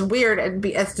as weird and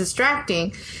as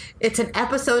distracting. It's an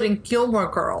episode in Gilmore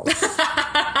Girls.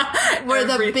 Where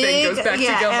everything goes back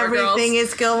to Gilmore Girls. Everything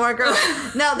is Gilmore Girls.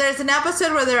 No, there's an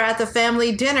episode where they're at the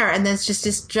family dinner and there's just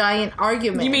this giant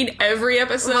argument. You mean every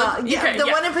episode? Well, the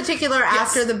one in particular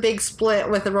after the big split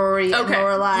with Rory and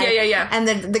Lorelai. Yeah. And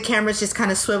then the camera's just kind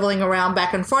of swiveling around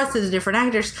back and forth to the different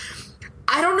actors.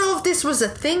 I don't know if this was a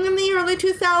thing in the early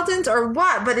 2000s or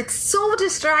what, but it's so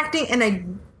distracting and I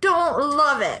don't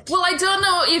love it. Well, I don't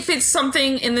know if it's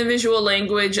something in the visual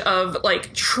language of,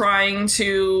 like, trying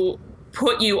to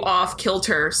put you off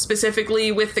kilter,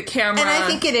 specifically with the camera. And I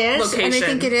think it is. Location. And I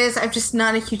think it is. I'm just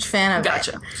not a huge fan of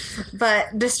it.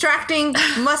 But distracting,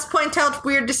 must point out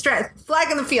weird flag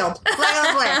in the field. Flag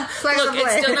on the play. Flag Look, on the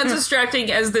play. it's still not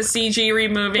distracting as the CG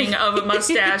removing of a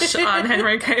mustache on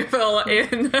Henry Cavill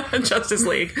in Justice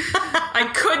League.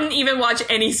 I couldn't even watch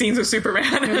any scenes with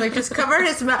Superman. Like, just cover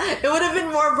his mouth. It would have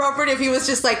been more appropriate if he was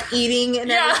just, like, eating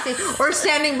and everything. Or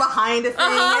standing behind a thing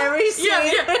every scene.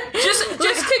 Yeah. Just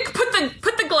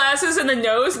put the glasses in the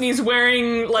nose and he's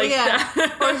wearing, like,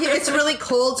 that. Or it's really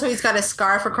cold, so he's got a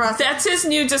scarf across. That's his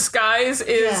new disguise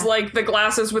is, like, the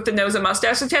glasses with the nose and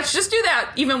mustache attached. Just do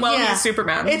that, even while he's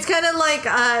Superman. It's kind of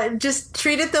like, just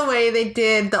treat it the way they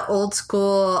did the old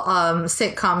school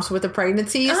sitcoms with the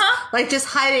pregnancies. Like, just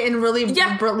hide it in really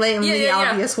blatantly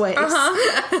obvious ways.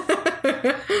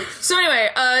 So anyway,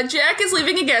 Jack is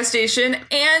leaving a gas station,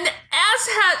 and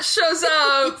Asshat shows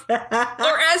up,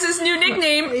 or as his new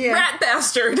nickname, Rat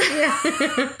Bastard.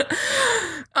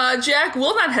 Jack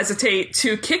will not hesitate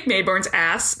to kick Mayborn's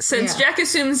ass, since Jack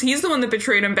assumes he's the one that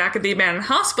betrayed him back at the abandoned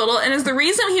hospital, and is the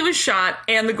reason he was shot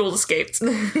and the Gould escaped.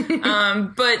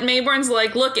 But Mayborn's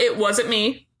like, look, it wasn't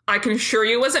me. I can assure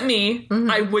you it wasn't me.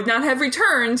 I would not have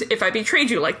returned if I betrayed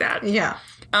you like that. Yeah.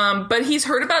 But he's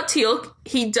heard about Teal'c.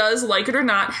 He does, like it or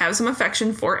not, have some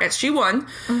affection for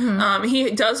SG-1.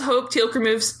 He does hope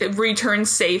Teal'c returns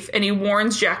safe, and he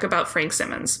warns Jack about Frank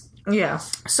Simmons. Yeah.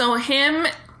 So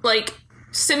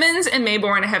Simmons and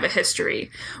Mayborn have a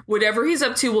history. Whatever he's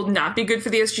up to will not be good for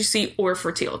the SGC or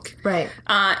for Teal'c. Right.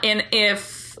 And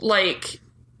if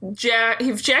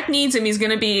Jack needs him, he's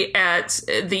going to be at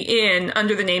the inn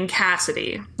under the name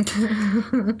Cassidy.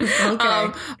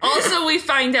 Okay. Also, we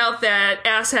find out that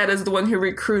Asshat is the one who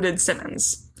recruited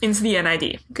Simmons into the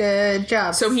NID. Good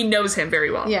job. So he knows him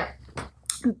very well. Yeah.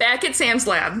 Back at Sam's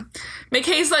lab,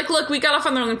 McKay's like, look, we got off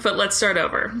on the wrong foot. Let's start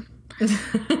over. He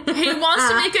wants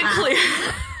to make it clear.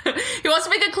 He wants to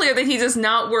make it clear that he does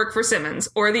not work for Simmons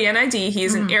or the NID.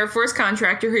 He's an Air Force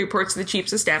contractor who reports to the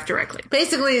chiefs of staff directly.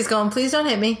 Basically, he's going, please don't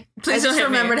hit me. Please don't hit me. I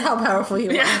just remembered how powerful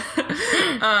you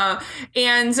are.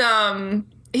 And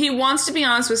he wants to be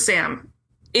honest with Sam.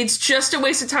 It's just a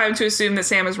waste of time to assume that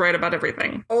Sam is right about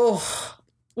everything. Oh.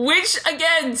 Which,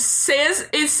 again, is said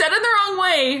in the wrong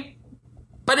way,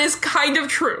 but is kind of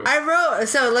true.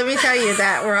 So let me tell you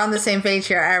that we're on the same page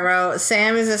here. I wrote,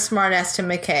 Sam is a smartass to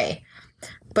McKay,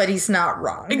 but he's not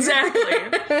wrong. Exactly.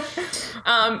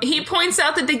 He points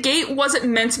out that the gate wasn't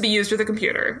meant to be used with a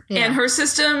computer. Yeah. And her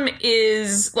system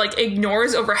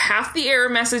ignores over half the error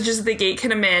messages that the gate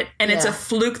can emit, and it's a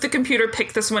fluke the computer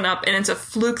picked this one up, and it's a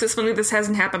fluke this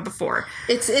hasn't happened before.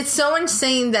 It's so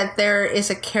insane that there is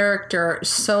a character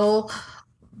so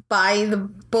by the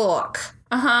book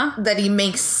that he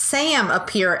makes Sam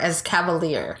appear as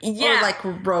Cavalier. Yeah.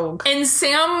 Or rogue. And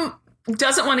Sam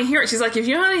doesn't want to hear it. She's like, if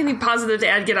you don't have anything positive to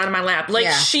add, get out of my lab.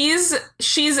 She's,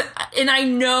 and I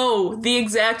know the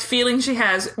exact feeling she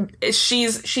has.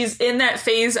 She's in that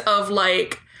phase of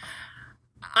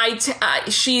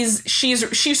she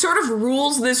sort of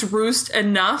rules this roost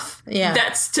enough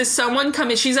that's to someone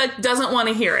come in. She's doesn't want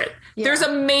to hear it. Yeah. There's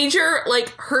a major,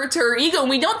 hurt to her ego. And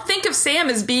we don't think of Sam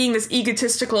as being this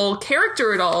egotistical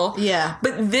character at all. Yeah.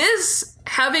 But this,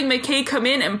 having McKay come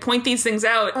in and point these things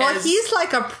out he's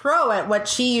like a pro at what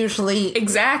she usually...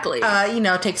 Exactly.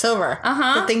 Takes over.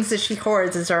 The things that she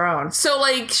hoards as her own. So,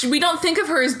 we don't think of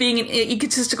her as being an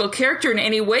egotistical character in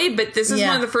any way, but this is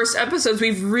one of the first episodes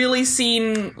we've really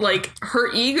seen, her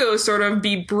ego sort of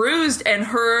be bruised, and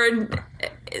her...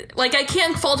 I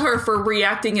can't fault her for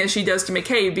reacting as she does to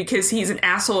McKay because he's an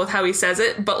asshole with how he says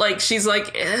it, but, she's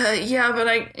like, he's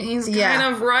kind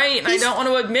of right, and I don't want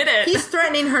to admit it. He's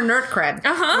threatening her nerd cred,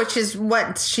 which is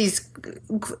what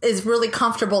is really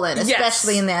comfortable in,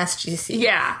 especially in the SGC.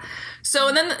 Yeah. So,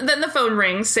 and then the phone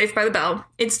rings, safe by the bell.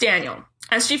 It's Daniel.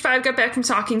 SG5 got back from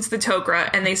talking to the Tok'ra,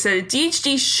 and they said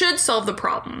DHD should solve the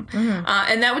problem.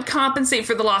 And that would compensate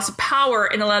for the loss of power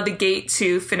and allow the gate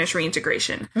to finish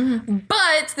reintegration.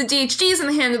 But the DHD is in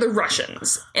the hand of the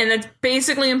Russians, and it's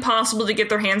basically impossible to get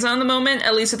their hands on at the moment,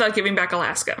 at least without giving back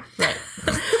Alaska. Right.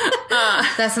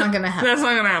 That's not going to happen. That's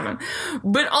not going to happen.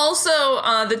 But also,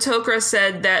 the Tok'ra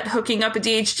said that hooking up a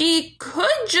DHD could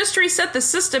just reset the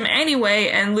system anyway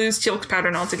and lose Teal'c's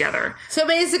pattern altogether. So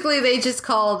basically, they just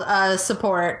called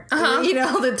support, the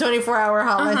 24-hour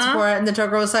hotline support, and the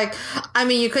Tok'ra was like,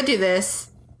 you could do this,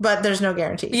 but there's no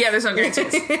guarantees. Yeah, there's no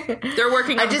guarantees. They're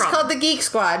working on I just called the Geek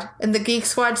Squad, and the Geek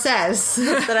Squad says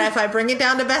that if I bring it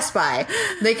down to Best Buy,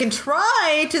 they can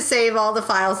try to save all the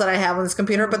files that I have on this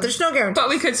computer, but there's no guarantee. But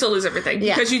we could still lose everything,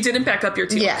 because you didn't back up your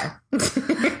Teal'c. Yeah.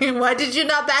 Why did you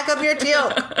not back up your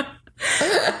Teal'c?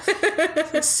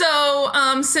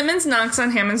 So, Simmons knocks on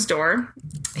Hammond's door.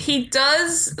 He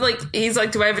does, he's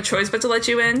like, do I have a choice but to let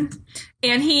you in?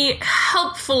 And he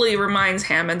helpfully reminds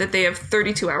Hammond that they have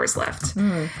 32 hours left.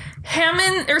 Simmons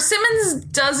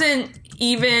doesn't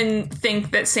even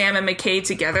think that Sam and McKay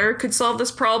together could solve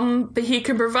this problem, but he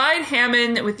can provide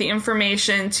Hammond with the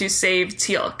information to save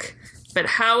Teal'c. But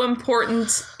how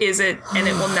important is it? And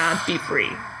it will not be free.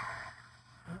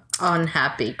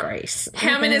 Unhappy Grace.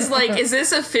 Hammond is like, is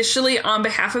this officially on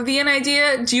behalf of the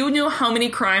NID? Do you know how many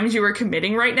crimes you are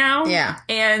committing right now? Yeah.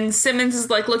 And Simmons is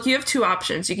like, look, you have two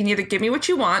options. You can either give me what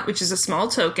you want, which is a small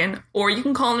token, or you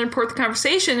can call and report the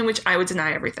conversation, in which I would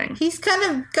deny everything. He's kind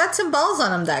of got some balls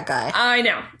on him, that guy. I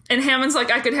know. And Hammond's like,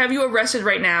 I could have you arrested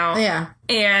right now. Yeah.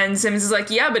 And Simmons is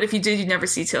like, yeah, but if you did, you'd never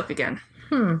see Teal'c again.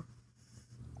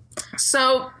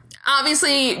 So...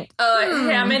 Obviously,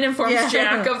 Hammond informs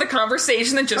Jack of the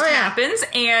conversation that just happens,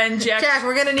 and Jack,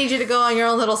 we're gonna need you to go on your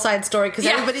own little side story, because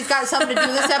everybody's got something to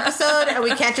do this episode, and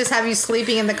we can't just have you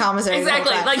sleeping in the commissary.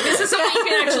 Exactly. Like, this is something you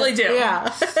can actually do.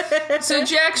 Yeah. So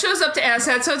Jack shows up to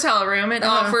Assat's hotel room and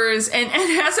offers, and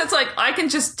Assat's like, I can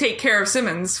just take care of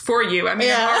Simmons for you. I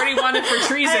mean, I'm already wanted for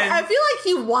treason. I feel like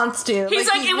he wants to. He's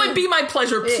like, it would be my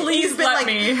pleasure. Please let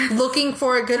me. Looking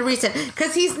for a good reason.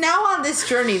 Because he's now on this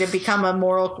journey to become a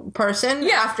moral person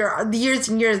after years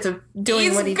and years of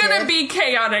doing what he did. He's gonna be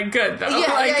chaotic good, though.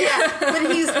 Yeah.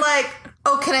 But he's like,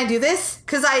 oh, can I do this?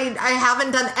 Because I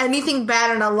haven't done anything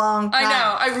bad in a long time. I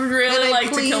know. I would really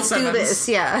like to kill Simmons. Do this.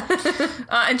 Yeah.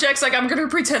 And Jack's like, I'm going to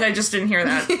pretend I just didn't hear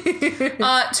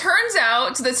that. Turns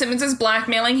out that Simmons is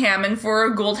blackmailing Hammond for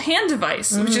a Gould hand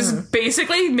device, which is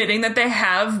basically admitting that they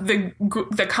have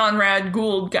the Conrad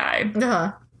Gould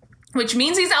guy. Which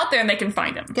means he's out there and they can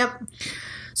find him. Yep.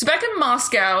 So back in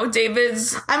Moscow,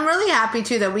 David's... I'm really happy,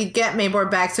 too, that we get Mayborn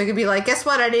back so he could be like, guess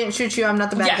what? I didn't shoot you. I'm not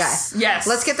the bad guy. Yes.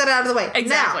 Let's get that out of the way.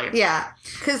 Exactly. Now, yeah.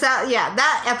 Because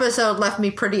that episode left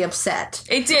me pretty upset.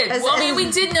 It did.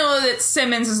 We did know that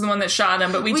Simmons is the one that shot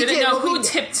him, but we didn't know who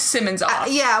tipped Simmons off.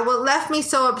 What left me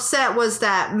so upset was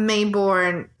that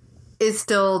Mayborn is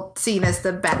still seen as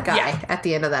the bad guy at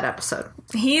the end of that episode.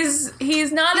 He's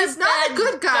not a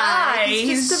good guy.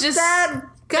 He's just bad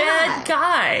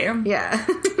guy. Yeah.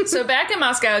 So back in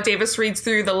Moscow, Davis reads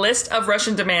through the list of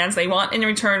Russian demands they want in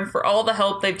return for all the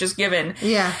help they've just given.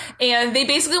 Yeah. And they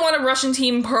basically want a Russian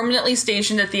team permanently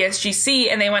stationed at the SGC,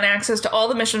 and they want access to all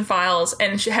the mission files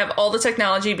and should have all the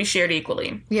technology be shared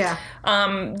equally. Yeah.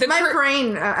 My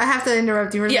brain, I have to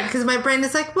interrupt you because my brain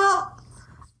is like, well,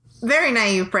 very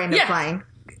naive brain of mine.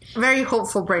 Very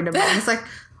hopeful brain of mine. It's like,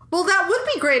 well, that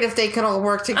would be great if they could all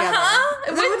work together.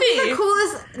 It would be the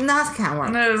coolest. No, it's not gonna work.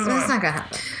 It's not gonna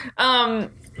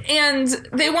happen. And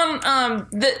they want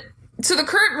so the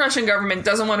current Russian government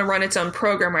doesn't want to run its own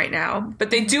program right now,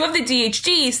 but they do have the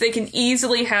DHD, so they can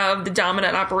easily have the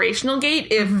dominant operational gate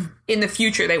if in the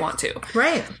future they want to.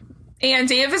 Right. And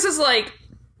Davis is like,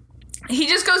 he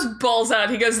just goes balls out.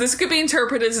 He goes, this could be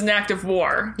interpreted as an act of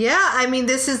war. Yeah, I mean,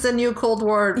 this is the new Cold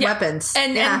War weapons.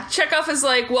 And Chekhov is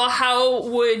like, well, how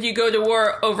would you go to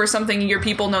war over something your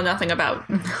people know nothing about?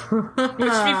 Which, to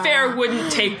be fair,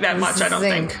 wouldn't take that much, I don't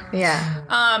think.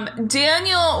 Yeah.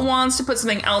 Daniel wants to put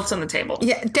something else on the table.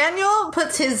 Yeah, Daniel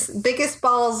puts his biggest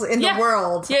balls in the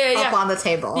world up on the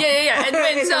table. Yeah. And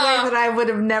went, in a way that I would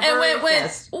have never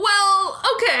guessed. Well,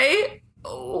 okay.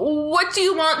 What do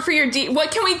you want for your what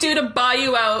can we do to buy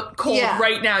you out cold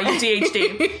right now, you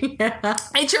DHD?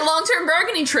 It's your long-term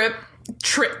bargaining chip.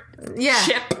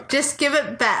 Just give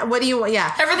it back. What do you want?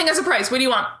 Yeah. Everything has a price. What do you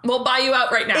want? We'll buy you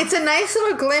out right now. It's a nice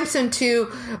little glimpse into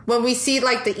when we see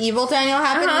like the evil Daniel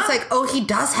happen. It's like, oh, he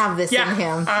does have this in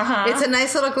him. It's a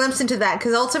nice little glimpse into that,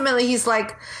 because ultimately he's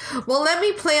like, well, let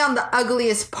me play on the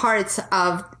ugliest parts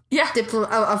of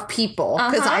of people,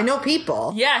 because I know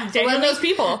people. Yeah, Daniel knows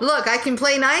people. Look, I can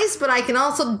play nice, but I can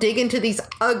also dig into these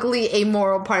ugly,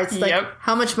 amoral parts. Like,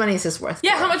 how much money is this worth?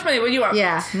 Yeah, how much money? What do you want?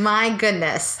 Yeah, my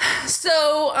goodness.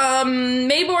 So,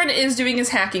 Mayborn is doing his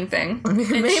hacking thing.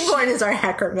 Mayborn is our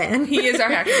hacker man. He is our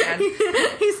hacker man.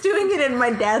 He's doing it in my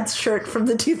dad's shirt from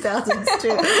the 2000s,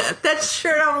 too. That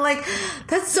shirt, I'm like,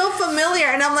 that's so familiar.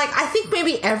 And I'm like, I think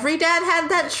maybe every dad had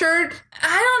that shirt.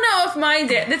 I don't know if my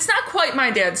dad... It's not quite my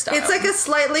dad's style. It's like a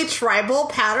slightly tribal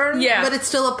pattern, but it's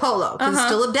still a polo, because it's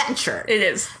still a dad shirt. It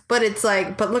is. But it's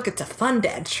like, but look, it's a fun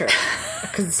dad shirt,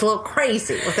 because it's a little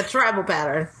crazy with a tribal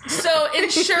pattern. So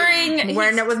ensuring...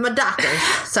 Wearing it with my doctors.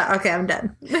 So, okay, I'm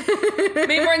done.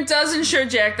 Mayborn does ensure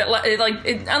Jack that,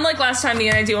 unlike last time, the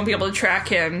NID won't be able to track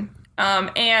him.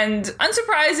 And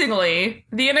unsurprisingly,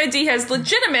 the NID has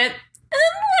legitimate and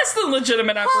less than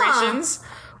legitimate operations.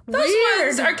 Those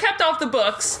ones are kept off the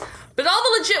books, but all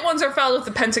the legit ones are filed with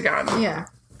the Pentagon. Yeah.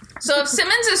 So if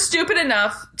Simmons is stupid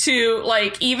enough to,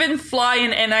 even fly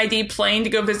an NID plane to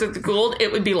go visit the Gould,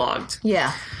 it would be logged.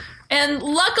 Yeah. And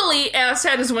luckily,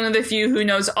 Assad is one of the few who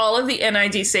knows all of the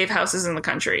NID safe houses in the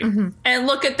country. And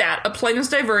look at that. A plane was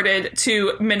diverted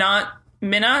to Minot,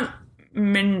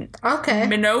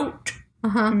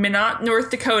 North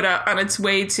Dakota, on its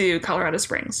way to Colorado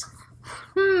Springs.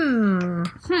 In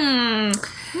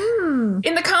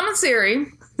the commissary,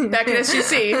 back at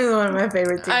SGC. One of my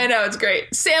favorite things. I know, it's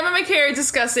great. Sam and McKay are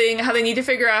discussing how they need to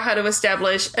figure out how to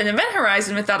establish an event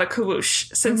horizon without a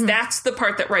kawoosh, since that's the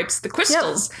part that ripes the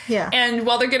crystals. Yep. Yeah. And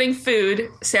while they're getting food,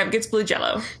 Sam gets blue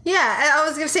Jell-O. Yeah, I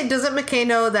was going to say, doesn't McKay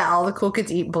know that all the cool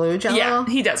kids eat blue Jell-O? Yeah,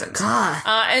 he doesn't. God.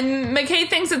 And McKay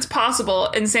thinks it's possible,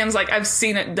 and Sam's like, I've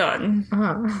seen it done.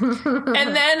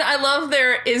 And then I love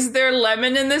is there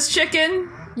lemon in this chicken?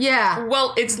 Yeah.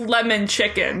 Well, it's lemon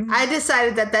chicken. I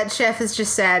decided that chef is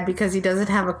just sad because he doesn't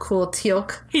have a cool teal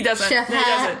He doesn't. chef No, he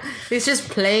hat. doesn't. It's just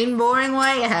plain boring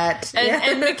white hat.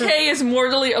 And McKay is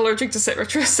mortally allergic to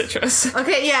citrus.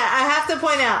 Okay, yeah, I have to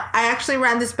point out, I actually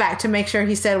ran this back to make sure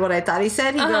he said what I thought he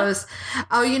said. He goes,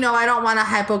 oh, I don't want a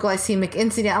hypoglycemic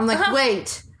incident. I'm like,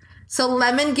 wait, so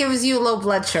lemon gives you low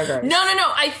blood sugar? No.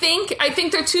 I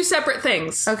think they're two separate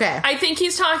things. Okay. I think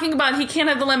he's talking about he can't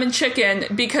have the lemon chicken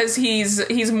because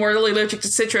he's mortally allergic to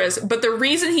citrus. But the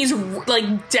reason he's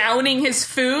like downing his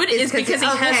food is because he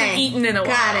hasn't eaten in a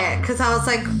while. Got it. Because I was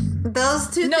like, those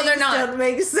two things they're not. don't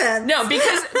make sense. No,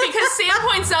 because Sam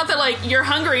points out that like you're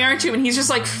hungry, aren't you? And he's just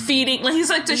like feeding, like he's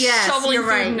like just shoveling you're food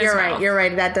right. in his You're mouth. right. You're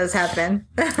right. That does happen.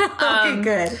 Okay,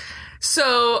 good.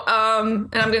 So, and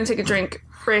I'm gonna take a drink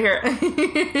right here.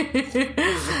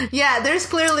 Yeah, there's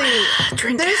clearly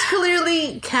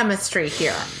Drink. chemistry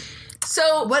here.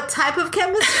 So What type of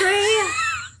chemistry?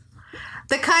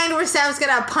 The kind where Sam's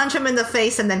gonna punch him in the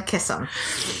face and then kiss him.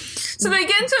 So they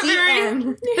get into a very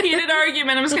end. heated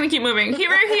argument. I'm just going to keep moving.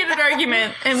 Very heated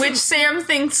argument in which Sam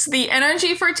thinks the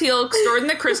energy for Teal'c stored in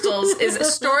the crystals is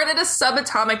stored at a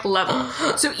subatomic level.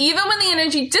 So even when the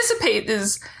energy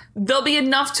dissipates, there'll be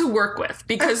enough to work with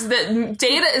because the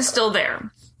data is still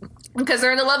there. Because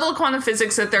they're at a level of quantum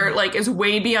physics that they're like is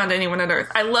way beyond anyone on Earth.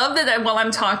 I love that while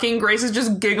I'm talking, Grace is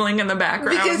just giggling in the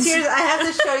background. Because I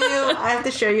have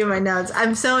to show you my notes.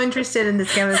 I'm so interested in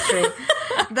this chemistry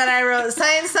that I wrote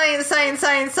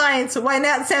science. Why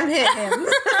not Sam hit him?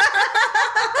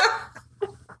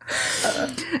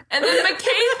 And then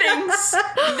McKay thinks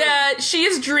that she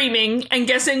is dreaming and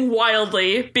guessing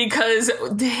wildly because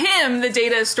to him, the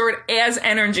data is stored as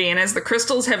energy. And as the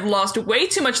crystals have lost way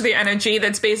too much of the energy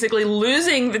that's basically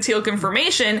losing the Teal'c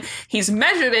information, he's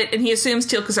measured it and he assumes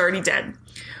Teal'c is already dead.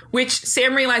 Which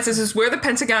Sam realizes is where the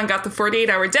Pentagon got the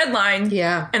 48-hour deadline.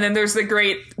 Yeah. And then there's the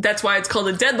great, that's why it's called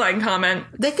a deadline comment.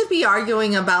 They could be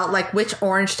arguing about like which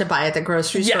orange to buy at the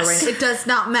grocery store. Yes. Right? It does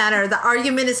not matter. The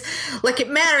argument is like it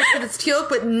matters because it's Teal'c,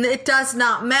 but it does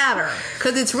not matter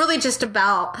because it's really just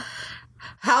about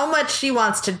how much she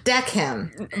wants to deck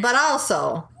him, but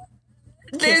also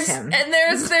kiss him. And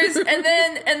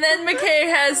then McKay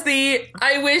has the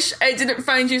I wish I didn't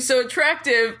find you so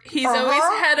attractive. He's always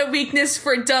had a weakness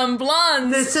for dumb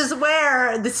blondes. This is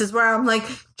where I'm like,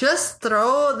 just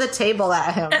throw the table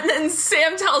at him. And then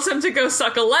Sam tells him to go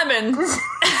suck a lemon.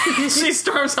 She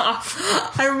storms off.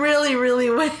 I really, really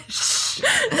wish.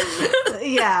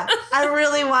 Yeah, I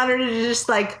really wanted to just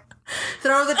like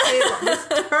throw the table,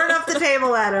 just turn up the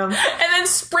table at him. And then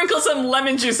sprinkle some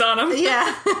lemon juice on him.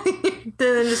 Yeah.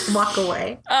 Then just walk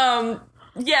away.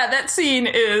 Yeah, that scene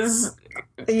is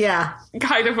Yeah.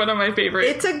 kind of one of my favorites.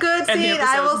 It's a good scene.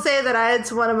 I will say that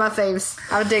it's one of my faves.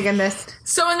 I'm digging this.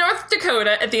 So in North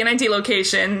Dakota, at the NID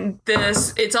location,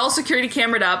 it's all security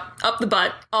camered up the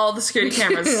butt, all the security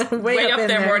cameras. way up in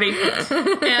there, Morty.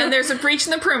 And there's a breach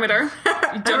in the perimeter.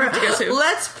 You don't have to guess who.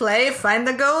 Let's play Find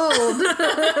the Gold.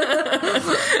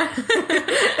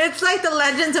 It's like the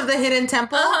Legends of the Hidden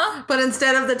Temple, but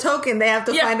instead of the token, they have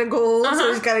to find a gold.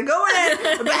 So he's got to go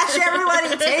in, bash everybody,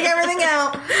 take everything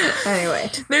out. Anyway.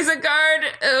 There's a guard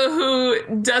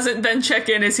who doesn't then check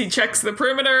in as he checks the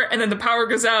perimeter, and then the power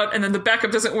goes out, and then the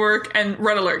backup doesn't work, and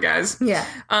red alert, guys. Yeah.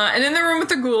 And in the room with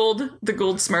the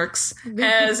Gould smirks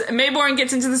as Mayborn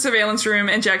gets into the surveillance room,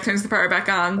 and Jack turns the power back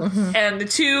on, and the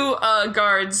two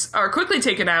guards are quickly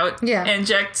taken out, and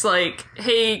Jack's like,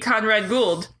 hey, Conrad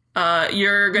Gould,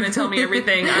 you're gonna tell me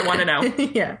everything I want to know.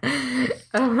 Yeah.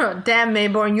 Oh, damn,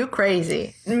 Mayborn, you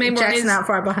crazy. Mayborn Jack's not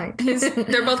far behind.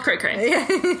 They're both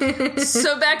cray-cray.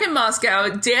 So back in Moscow,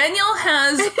 Daniel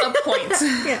has a point.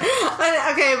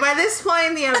 Okay, by this point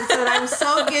in the episode, I'm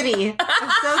so giddy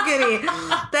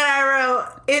that I wrote,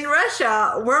 in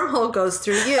Russia, wormhole goes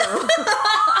through you.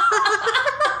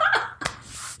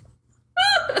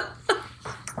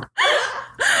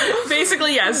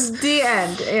 Basically, yes. The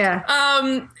end,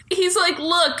 yeah. He's like,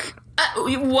 look,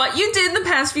 what you did in the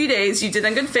past few days, you did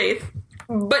in good faith.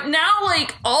 But now,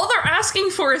 like, all they're asking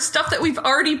for is stuff that we've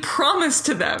already promised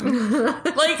to them.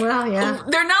 Like, well, yeah.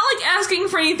 They're not, like, asking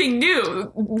for anything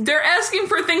new. They're asking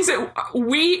for things that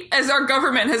we, as our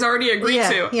government, has already agreed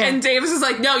to. Yeah. And Davis is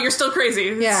like, no, you're still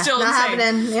crazy. Yeah, it's still not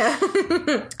insane. happening.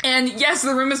 Yeah. And yes,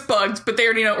 the room is bugged, but they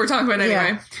already know what we're talking about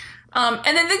anyway. Yeah.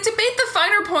 And then they debate the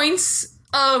finer points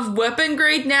of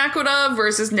weapon-grade Nakoda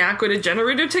versus Nakoda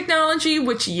generator technology,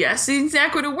 which, yes, needs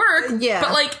Nakoda work. Yeah.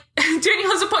 But, like, Daniel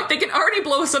has a point. They can already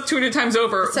blow us up 200 times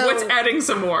over. So- What's adding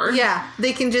some more? Yeah,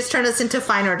 they can just turn us into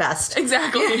finer dust.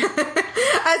 Exactly.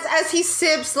 As he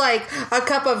sips like a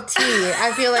cup of tea,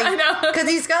 I feel like I know. because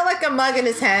he's got like a mug in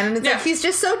his hand, and it's Yeah. like he's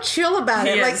just so chill about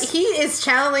He it. Like is. he is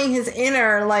channeling his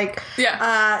inner like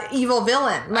evil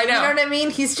villain. Like, know. You know what I mean?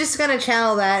 He's just gonna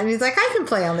channel that, and he's like, I can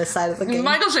play on this side of the game.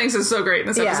 Michael Shanks is so great in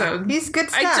this episode. He's good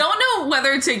stuff. I don't know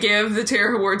whether to give the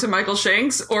Terror Award to Michael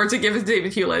Shanks or to give it to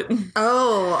David Hewlett.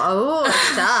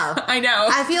 Stuff. I know.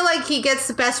 I feel like he gets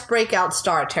the best breakout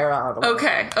star Terra Award.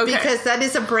 Okay. Because that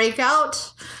is a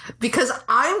breakout. Because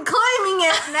I'm claiming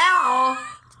it now.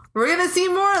 We're gonna see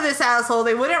more of this asshole.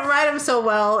 They wouldn't write him so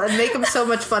well and make him so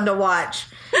much fun to watch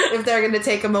if they're gonna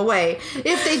take him away.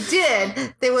 If they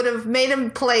did, they would have made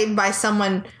him played by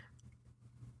someone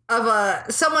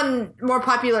more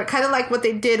popular, kind of like what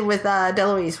they did with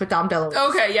DeLuise, with Dom DeLuise.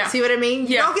 Okay, yeah. See what I mean?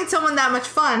 You Yeah. don't get someone that much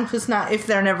fun who's not, if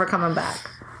they're never coming back.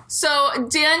 So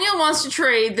Daniel wants to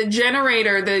trade the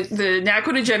generator, the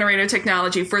Naquita generator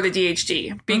technology for the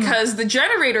DHD because the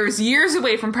generator is years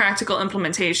away from practical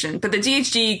implementation, but the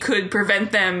DHD could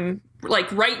prevent them,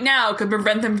 like right now, could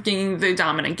prevent them from being the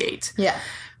dominant gate. Yeah.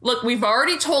 Look, we've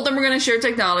already told them we're going to share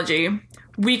technology.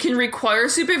 We can require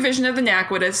supervision of the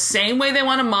Naquita, same way they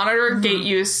want to monitor gate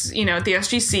use, at the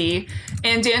SGC.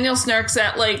 And Daniel snarks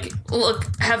at, like, look,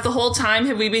 have the whole time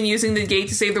have we been using the gate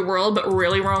to save the world, but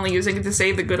really we're only using it to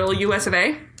save the good old US of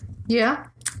A? Yeah.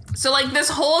 So, like, this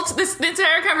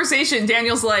entire conversation,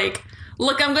 Daniel's like,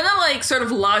 look, I'm gonna, like, sort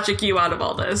of logic you out of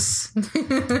all this.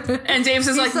 And Dave's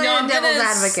is like, like no, a I'm devil's gonna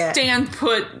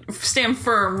advocate. stand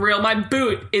firm, real. My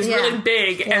boot is Yeah. really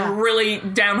big Yeah. and really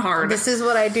down hard. This is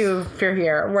what I do if you're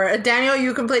here. Where Daniel,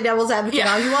 you can play devil's advocate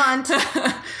Yeah. all you want.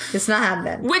 It's not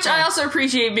happening. Which I also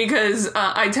appreciate because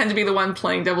I tend to be the one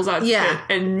playing devil's advocate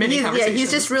in many conversations.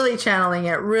 he's just really channeling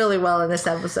it really well in this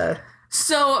episode.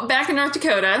 So, back in North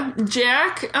Dakota,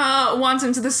 Jack wants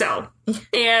into the cell.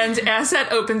 And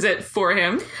Asset opens it for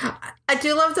him. I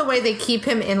do love the way they keep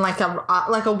him in like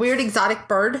a weird exotic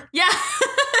bird. Yeah.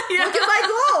 Yeah. Look at my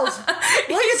gold.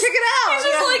 Look, check it out. He's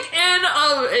just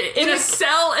like in a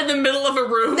cell in the middle of a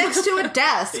room. next to a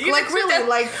desk. He's Like next to really, that-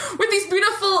 like with these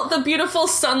beautiful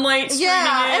sunlight streaming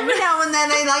yeah. in. Every now and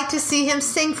then I like to see him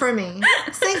sing for me.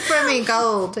 Sing for me,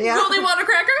 gold. Yeah. Goldie Water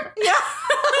Cracker? Yeah.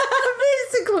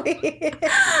 Basically.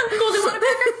 Goldie Water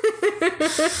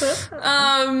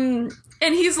Cracker?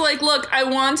 And he's like, look, I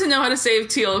want to know how to save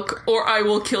Teal'c or I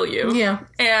will kill you. Yeah.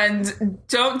 And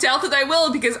don't doubt that I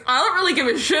will because I don't really give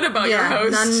a shit about your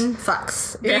host. None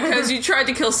fucks. Yeah. Because you tried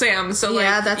to kill Sam, so like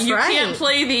Yeah, that's you right. can't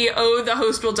play the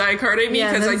host will die card at me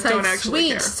because I that's don't like, actually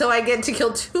sweet, care. so I get to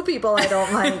kill two people I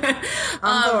don't like.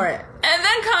 I'm for it. And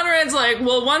then Conrad's like,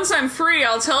 well, once I'm free,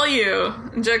 I'll tell you.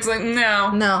 And Jack's like,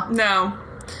 no.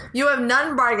 You have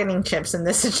none bargaining chips in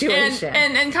this situation.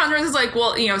 And Conrad is like,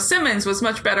 well, Simmons was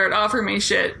much better at offering me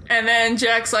shit. And then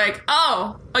Jack's like,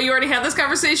 oh, you already had this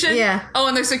conversation? Yeah. Oh,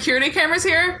 and there's security cameras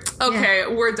here? Okay,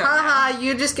 we're done now. Haha,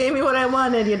 you just gave me what I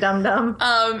wanted, you dum-dum.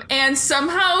 And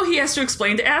somehow he has to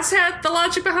explain to Asshat the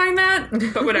logic behind that.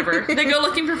 But whatever. They go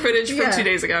looking for footage from Yeah. 2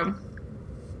 days ago.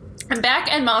 And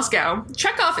back in Moscow,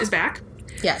 Chekhov is back.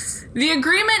 Yes. The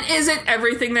agreement isn't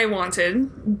everything they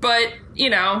wanted, but,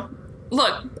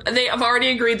 look, they have already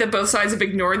agreed that both sides have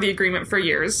ignored the agreement for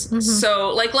years. Mm-hmm.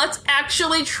 So, let's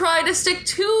actually try to stick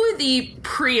to the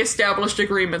pre-established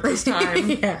agreement this time.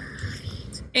 Yeah.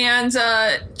 And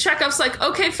Chekhov's like,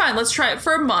 okay, fine, let's try it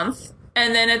for a month.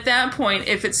 And then at that point,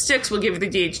 if it sticks, we'll give you the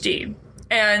DHD.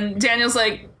 And Daniel's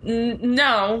like,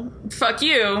 no, fuck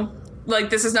you. Like,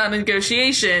 this is not a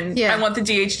negotiation. Yeah. I want the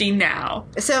DHD now.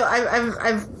 So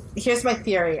I've here's my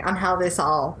theory on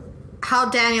how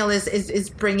Daniel is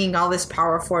bringing all this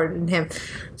power forward in him.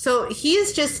 So he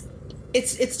is just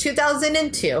it's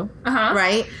 2002,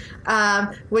 right?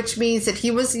 Which means that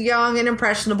he was young and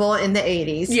impressionable in the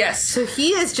 80s. Yes. So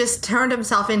he has just turned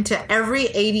himself into every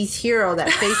 80s hero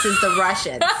that faces the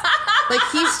Russians. Like,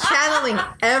 he's channeling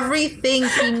everything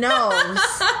he knows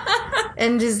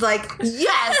and is like,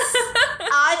 yes,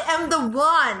 I am the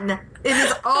one. It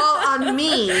is all on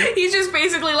me. He's just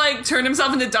basically, turned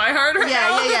himself into Die Hard right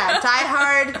now. Yeah. Die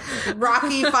Hard,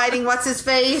 Rocky fighting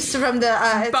what's-his-face from the...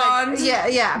 Bond.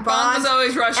 Bond. Bond was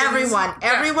always Russians.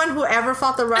 Everyone who ever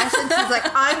fought the Russians, he's like,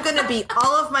 I'm going to beat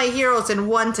all of my heroes in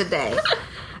one today.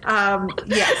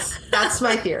 Yes, that's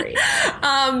my theory.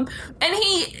 And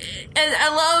I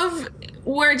love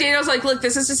where Daniel's like, look,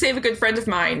 this is to save a good friend of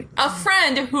mine. A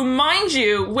friend who, mind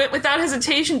you, went without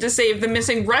hesitation to save the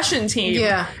missing Russian team.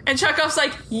 Yeah. And Chekhov's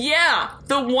like, yeah,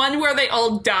 the one where they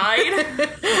all died.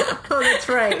 Oh, that's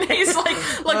right. And he's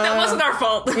like, look, that wasn't our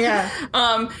fault. Yeah.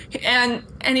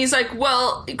 And he's like,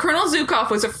 well, Colonel Zhukov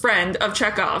was a friend of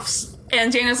Chekhov's.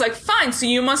 And Dana's like, fine, so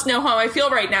you must know how I feel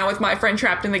right now with my friend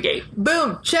trapped in the gate.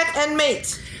 Boom. Check and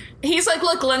mate. He's like,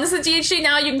 look, lend us the DHD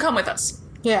now, you can come with us.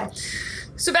 Yeah.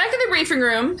 So back in the briefing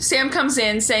room, Sam comes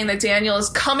in saying that Daniel is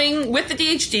coming with the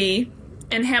DHD,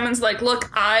 and Hammond's like,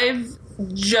 look, I've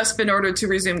just been ordered to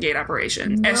resume gate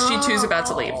operation. SG-2 is about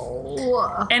to leave.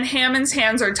 And Hammond's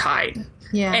hands are tied.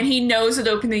 Yeah. And he knows that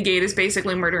opening the gate is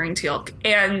basically murdering Teal'c.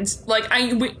 And, like,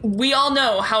 we all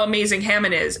know how amazing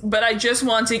Hammond is, but I just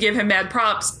want to give him mad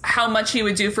props how much he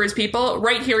would do for his people.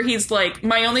 Right here, he's like,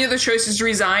 my only other choice is to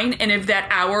resign, and if that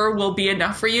hour will be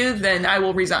enough for you, then I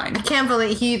will resign. I can't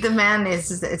believe the man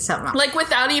is, it's something else. Like,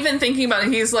 without even thinking about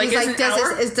it, he's like, does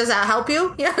that help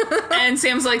you? Yeah. And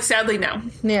Sam's like, sadly, no.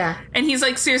 Yeah. And he's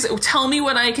like, seriously, tell me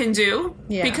what I can do,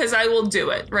 because I will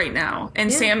do it right now.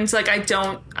 And Sam's like, I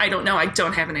don't know, I don't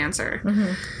have an answer.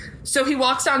 Mm-hmm. So he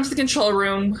walks down to the control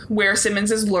room where Simmons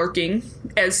is lurking,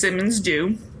 as Simmons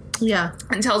do. Yeah.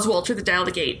 And tells Walter to dial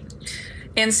the gate.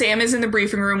 And Sam is in the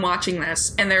briefing room watching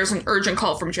this, and there's an urgent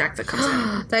call from Jack that comes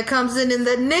in. That comes in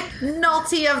the Nick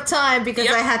Nolte of time, because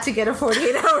I had to get a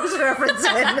 48 hours reference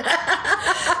in.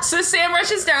 So Sam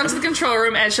rushes down to the control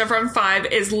room as Chevron 5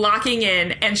 is locking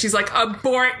in, and she's like,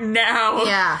 abort now.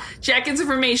 Yeah. Jack gets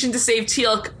information to save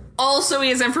Teal'c. Also, he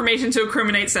has information to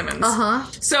incriminate Simmons. Uh-huh.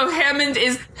 So Hammond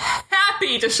is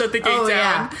happy to shut the gate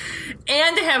down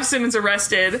and to have Simmons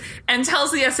arrested, and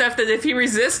tells the SF that if he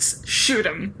resists, shoot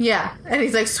him. Yeah, and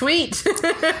he's like, sweet.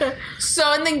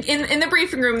 So in the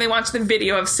briefing room, they watch the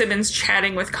video of Simmons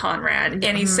chatting with Conrad,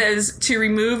 and he says to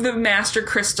remove the master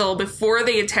crystal before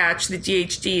they attach the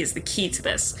DHD is the key to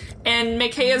this. And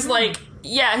Micaiah's like,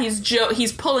 yeah,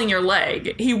 he's pulling your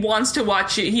leg. He wants to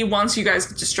watch you. He wants you guys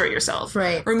to destroy yourself.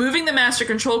 Right. Removing the master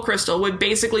control crystal would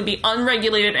basically be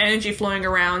unregulated energy flowing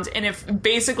around, and if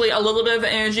basically a little bit of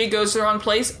energy goes to the wrong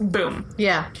place, boom.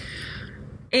 Yeah.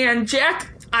 And Jack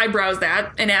eyebrows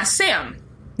that and asks Sam.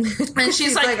 And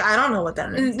she's like, I don't know what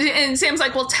that is. And Sam's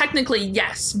like, well, technically,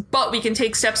 yes, but we can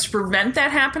take steps to prevent that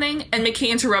happening. And McKay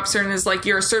interrupts her and is like,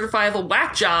 you're a certifiable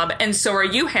whack job, and so are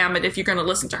you, Hammond, if you're going to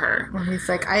listen to her. And he's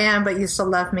like, I am, but you still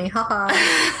love me. Haha.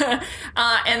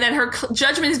 And then her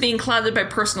judgment is being clouded by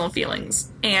personal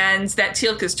feelings, and that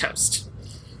Teal'c is toast.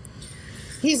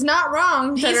 He's not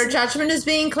wrong that her judgment is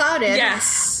being clouded.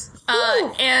 Yes.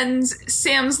 And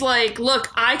Sam's like,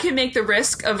 look, I can make the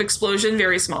risk of explosion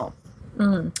very small.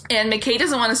 And McKay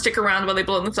doesn't want to stick around while they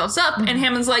blow themselves up. And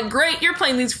Hammond's like, great, you're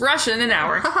playing these for Russia in an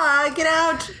hour. Haha, get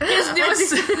out.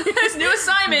 His new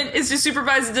assignment is to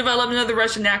supervise the development of the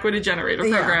Russian Aqua Generator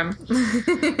program.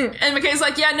 And McKay's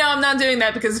like, yeah, no, I'm not doing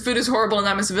that because the food is horrible and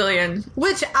I'm a civilian.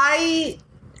 Which I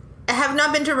have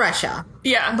not been to Russia.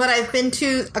 Yeah. But I've been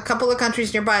to a couple of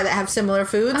countries nearby that have similar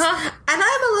foods. Uh-huh. And I'm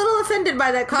a little offended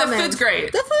by that comment. The food's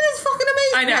great. The food is fucking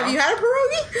amazing. I know. Have you had a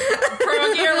pierogi?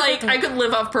 Pierogi are like, I could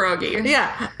live off pierogi.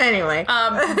 Yeah. Anyway.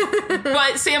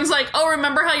 But Sam's like, oh,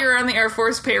 remember how you're on the Air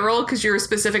Force payroll because you were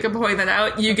specific about pointing that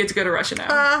out? You get to go to Russia now.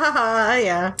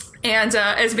 Yeah. And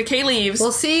as McKay leaves...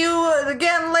 We'll see you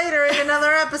again later in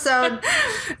another episode.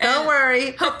 Don't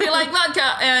worry. Hope you like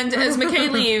vodka. And as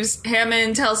McKay leaves,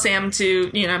 Hammond tells Sam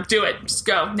to, do it. Just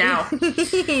go, now.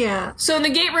 Yeah. So in the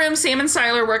gate room, Sam and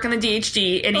Siler work on the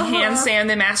DHD, and he hands Sam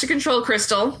the master control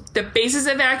crystal. The base is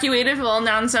evacuated with all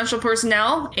non-essential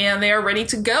personnel, and they are ready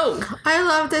to go. I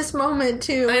love this moment,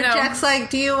 too. I know. Jack's like,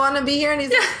 do you want to be here? And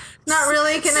he's like... Not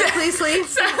really. Can I please leave?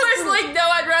 Siler's like, no,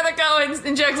 I'd rather go.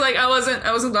 And Jack's like, I wasn't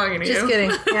talking to you. Just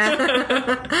kidding.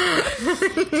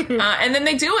 Yeah. And then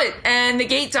they do it. And the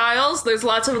gate dials. There's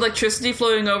lots of electricity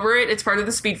flowing over it. It's part of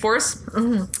the Speed Force.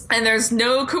 Mm-hmm. And there's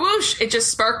no kawoosh. It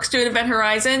just sparks to an event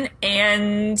horizon.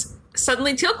 And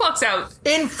suddenly Teal'c walks out.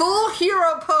 In full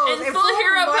hero pose. In full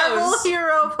hero pose.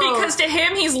 Hero pose. Because to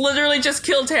him, he's literally just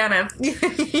killed Tanith.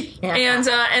 Yeah.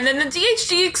 And then the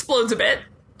DHD explodes a bit.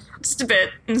 Just a bit,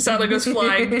 and Siler goes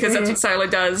flying because that's what Siler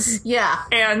does. Yeah,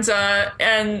 and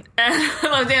Daniel's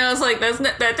like,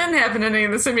 that didn't happen in any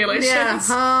of the simulations. Yeah,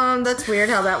 that's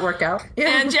weird how that worked out.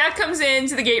 Yeah. And Jack comes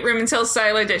into the gate room and tells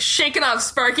Siler to shake it off,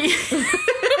 Sparky. Which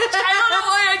I don't know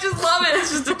why, I just love it. It's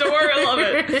just adorable. I love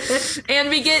it. And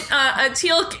we get a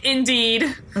Teal'c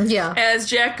indeed. Yeah. As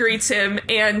Jack greets him,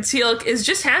 and Teal'c is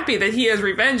just happy that he has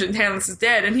revenge and Tanith is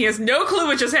dead, and he has no clue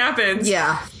what just happened.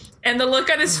 Yeah. And the look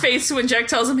on his face when Jack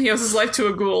tells him he owes his life to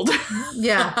a Gould.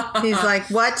 Yeah. He's like,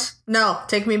 what? No,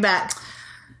 take me back.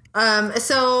 But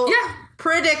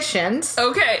predictions.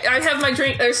 Okay, I have my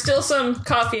drink. There's still some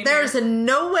coffee in There's here.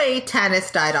 no way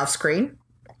Tanith died off screen.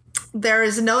 There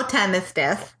is no Tanith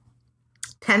death.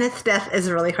 Tanith death is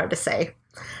really hard to say.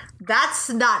 That's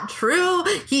not true.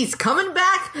 He's coming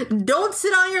back. Don't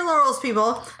sit on your laurels,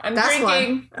 people. I'm That's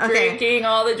drinking. one. Okay. Drinking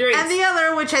all the drinks. And the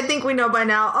other, which I think we know by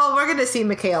now, we're going to see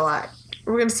McKay a lot.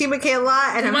 We're going to see McKay a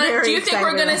lot, and I'm very do you think we're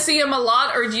excited. going to see him a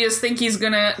lot, or do you just think he's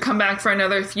going to come back for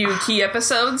another few key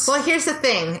episodes? Well, here's the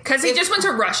thing. Because he just went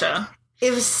to Russia.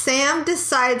 If Sam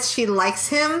decides she likes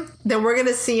him, then we're going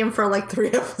to see him for like 3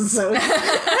 episodes.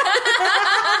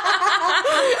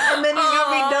 And then he's going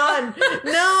to be done.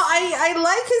 No, I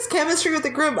like his chemistry with the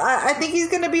group. I think he's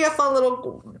going to be a fun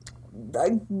little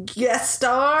guest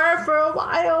star for a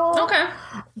while. Okay.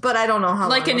 But I don't know how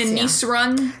Like long an we'll see him. Anise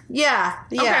run? Yeah.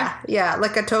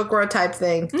 Like a Tok'ra type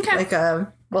thing. Okay. Like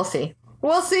we'll see.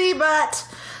 We'll see, but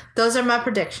those are my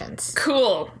predictions.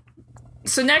 Cool.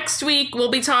 So next week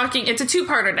we'll be talking. It's a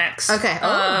 2-parter next. Okay.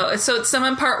 So it's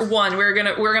Summon Part 1. We're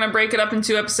gonna break it up in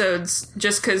 2 episodes,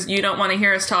 just because you don't want to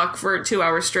hear us talk for 2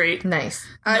 hours straight. Nice.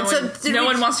 No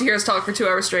one wants to hear us talk for 2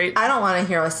 hours straight. I don't want to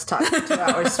hear us talk for 2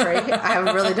 hours straight. I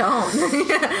really don't.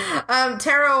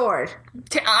 Tarot Award.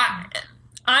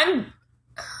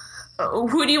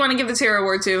 Who do you want to give the Tarot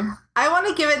Award to? I want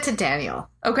to give it to Daniel.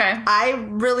 Okay. I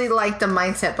really like the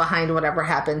mindset behind whatever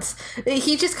happens.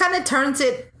 He just kind of turns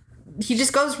it. He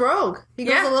just goes rogue. He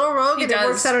goes a little rogue, and it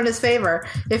works out in his favor.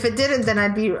 If it didn't, then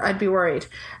I'd be worried.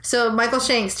 So Michael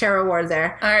Shanks, Tarot Award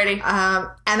there. Alrighty.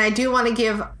 And I do want to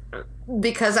give,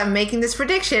 because I'm making this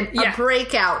prediction, a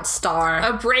breakout star.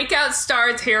 A breakout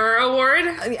star Tarot Award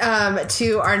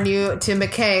To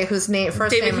McKay, whose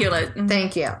first David name. Hewlett. Mm-hmm.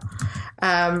 Thank you.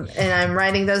 And I'm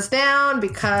writing those down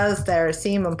because they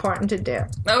seem important to do.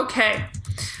 Okay.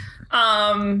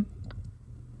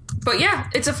 But yeah,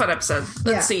 it's a fun episode.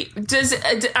 Let's see.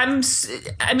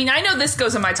 I know this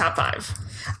goes in my top 5.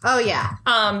 Oh yeah.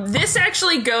 This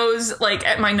actually goes like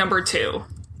at my number 2.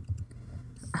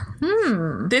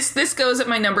 This goes at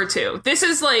my number 2. This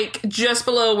is like just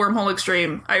below Wormhole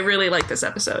Extreme. I really like this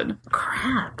episode.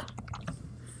 Crap.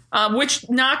 Which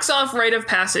knocks off Rite of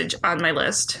Passage on my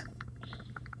list.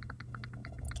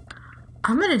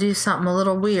 I'm gonna do something a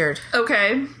little weird.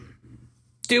 Okay.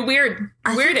 Do weird.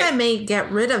 I think I may get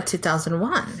rid of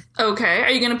 2001. Okay. Are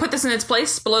you going to put this in its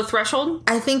place below Threshold?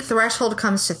 I think Threshold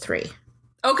comes to 3.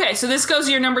 Okay, so this goes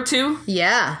to your number 2?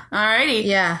 Yeah. Alrighty.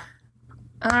 Yeah.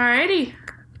 Alrighty.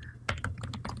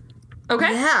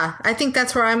 Okay. Yeah, I think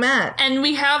that's where I'm at. And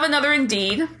we have another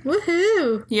Indeed.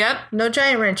 Woohoo. Yep. No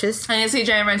giant wrenches. I didn't say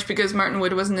Giant Wrench because Martin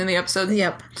Wood wasn't in the episode.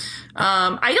 Yep.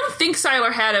 I don't think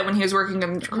Siler had it when he was working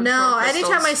on No,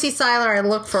 anytime I see Siler, I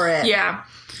look for it. Yeah.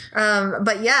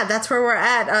 But yeah, that's where we're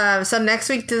at. So next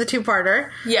week to the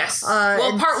 2-parter. Yes.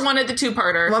 Part 1 of the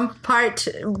 2-parter. Part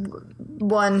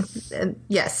 1,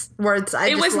 yes. Words.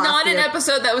 It was not an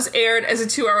episode that was aired as a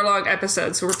 2-hour-long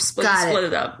episode, so we're split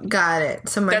it up. Got it.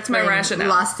 So that's my rationale.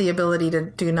 Lost the ability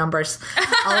to do numbers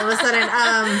all of a sudden.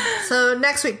 So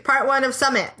next week, part 1 of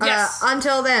Summit. Yes.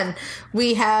 Until then,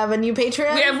 we have a new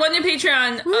Patreon. We have one new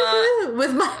Patreon.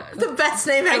 With the best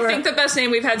name ever. I think the best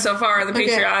name we've had so far on the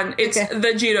Patreon. It's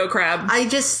the Judo Crab. I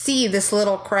just see this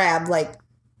little crab, like,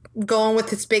 going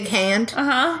with its big hand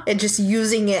and just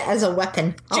using it as a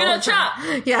weapon. Judo chop!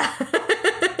 Yeah.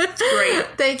 Great.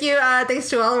 Thank you. Thanks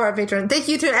to all of our patrons. Thank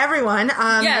you to everyone.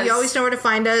 Yes. You always know where to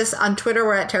find us. On Twitter,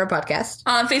 we're at Terra Podcast.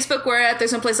 On Facebook, we're at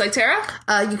There's No Place Like Terra.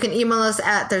 You can email us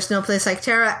at there's no place like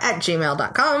Terra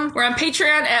 @gmail.com. We're on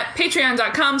Patreon at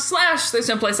patreon.com/There's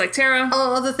No Place Like Terra.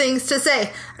 All other things to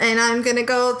say. And I'm going to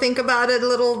go think about a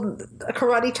little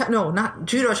karate chop. No, not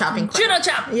judo chopping crab. Judo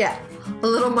chop! Yeah. A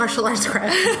little martial arts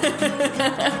crab.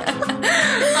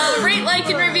 Rate, like,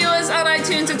 and review us on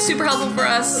iTunes. It's super helpful for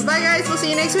us. Bye, guys. We'll see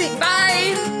you next week.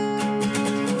 Bye!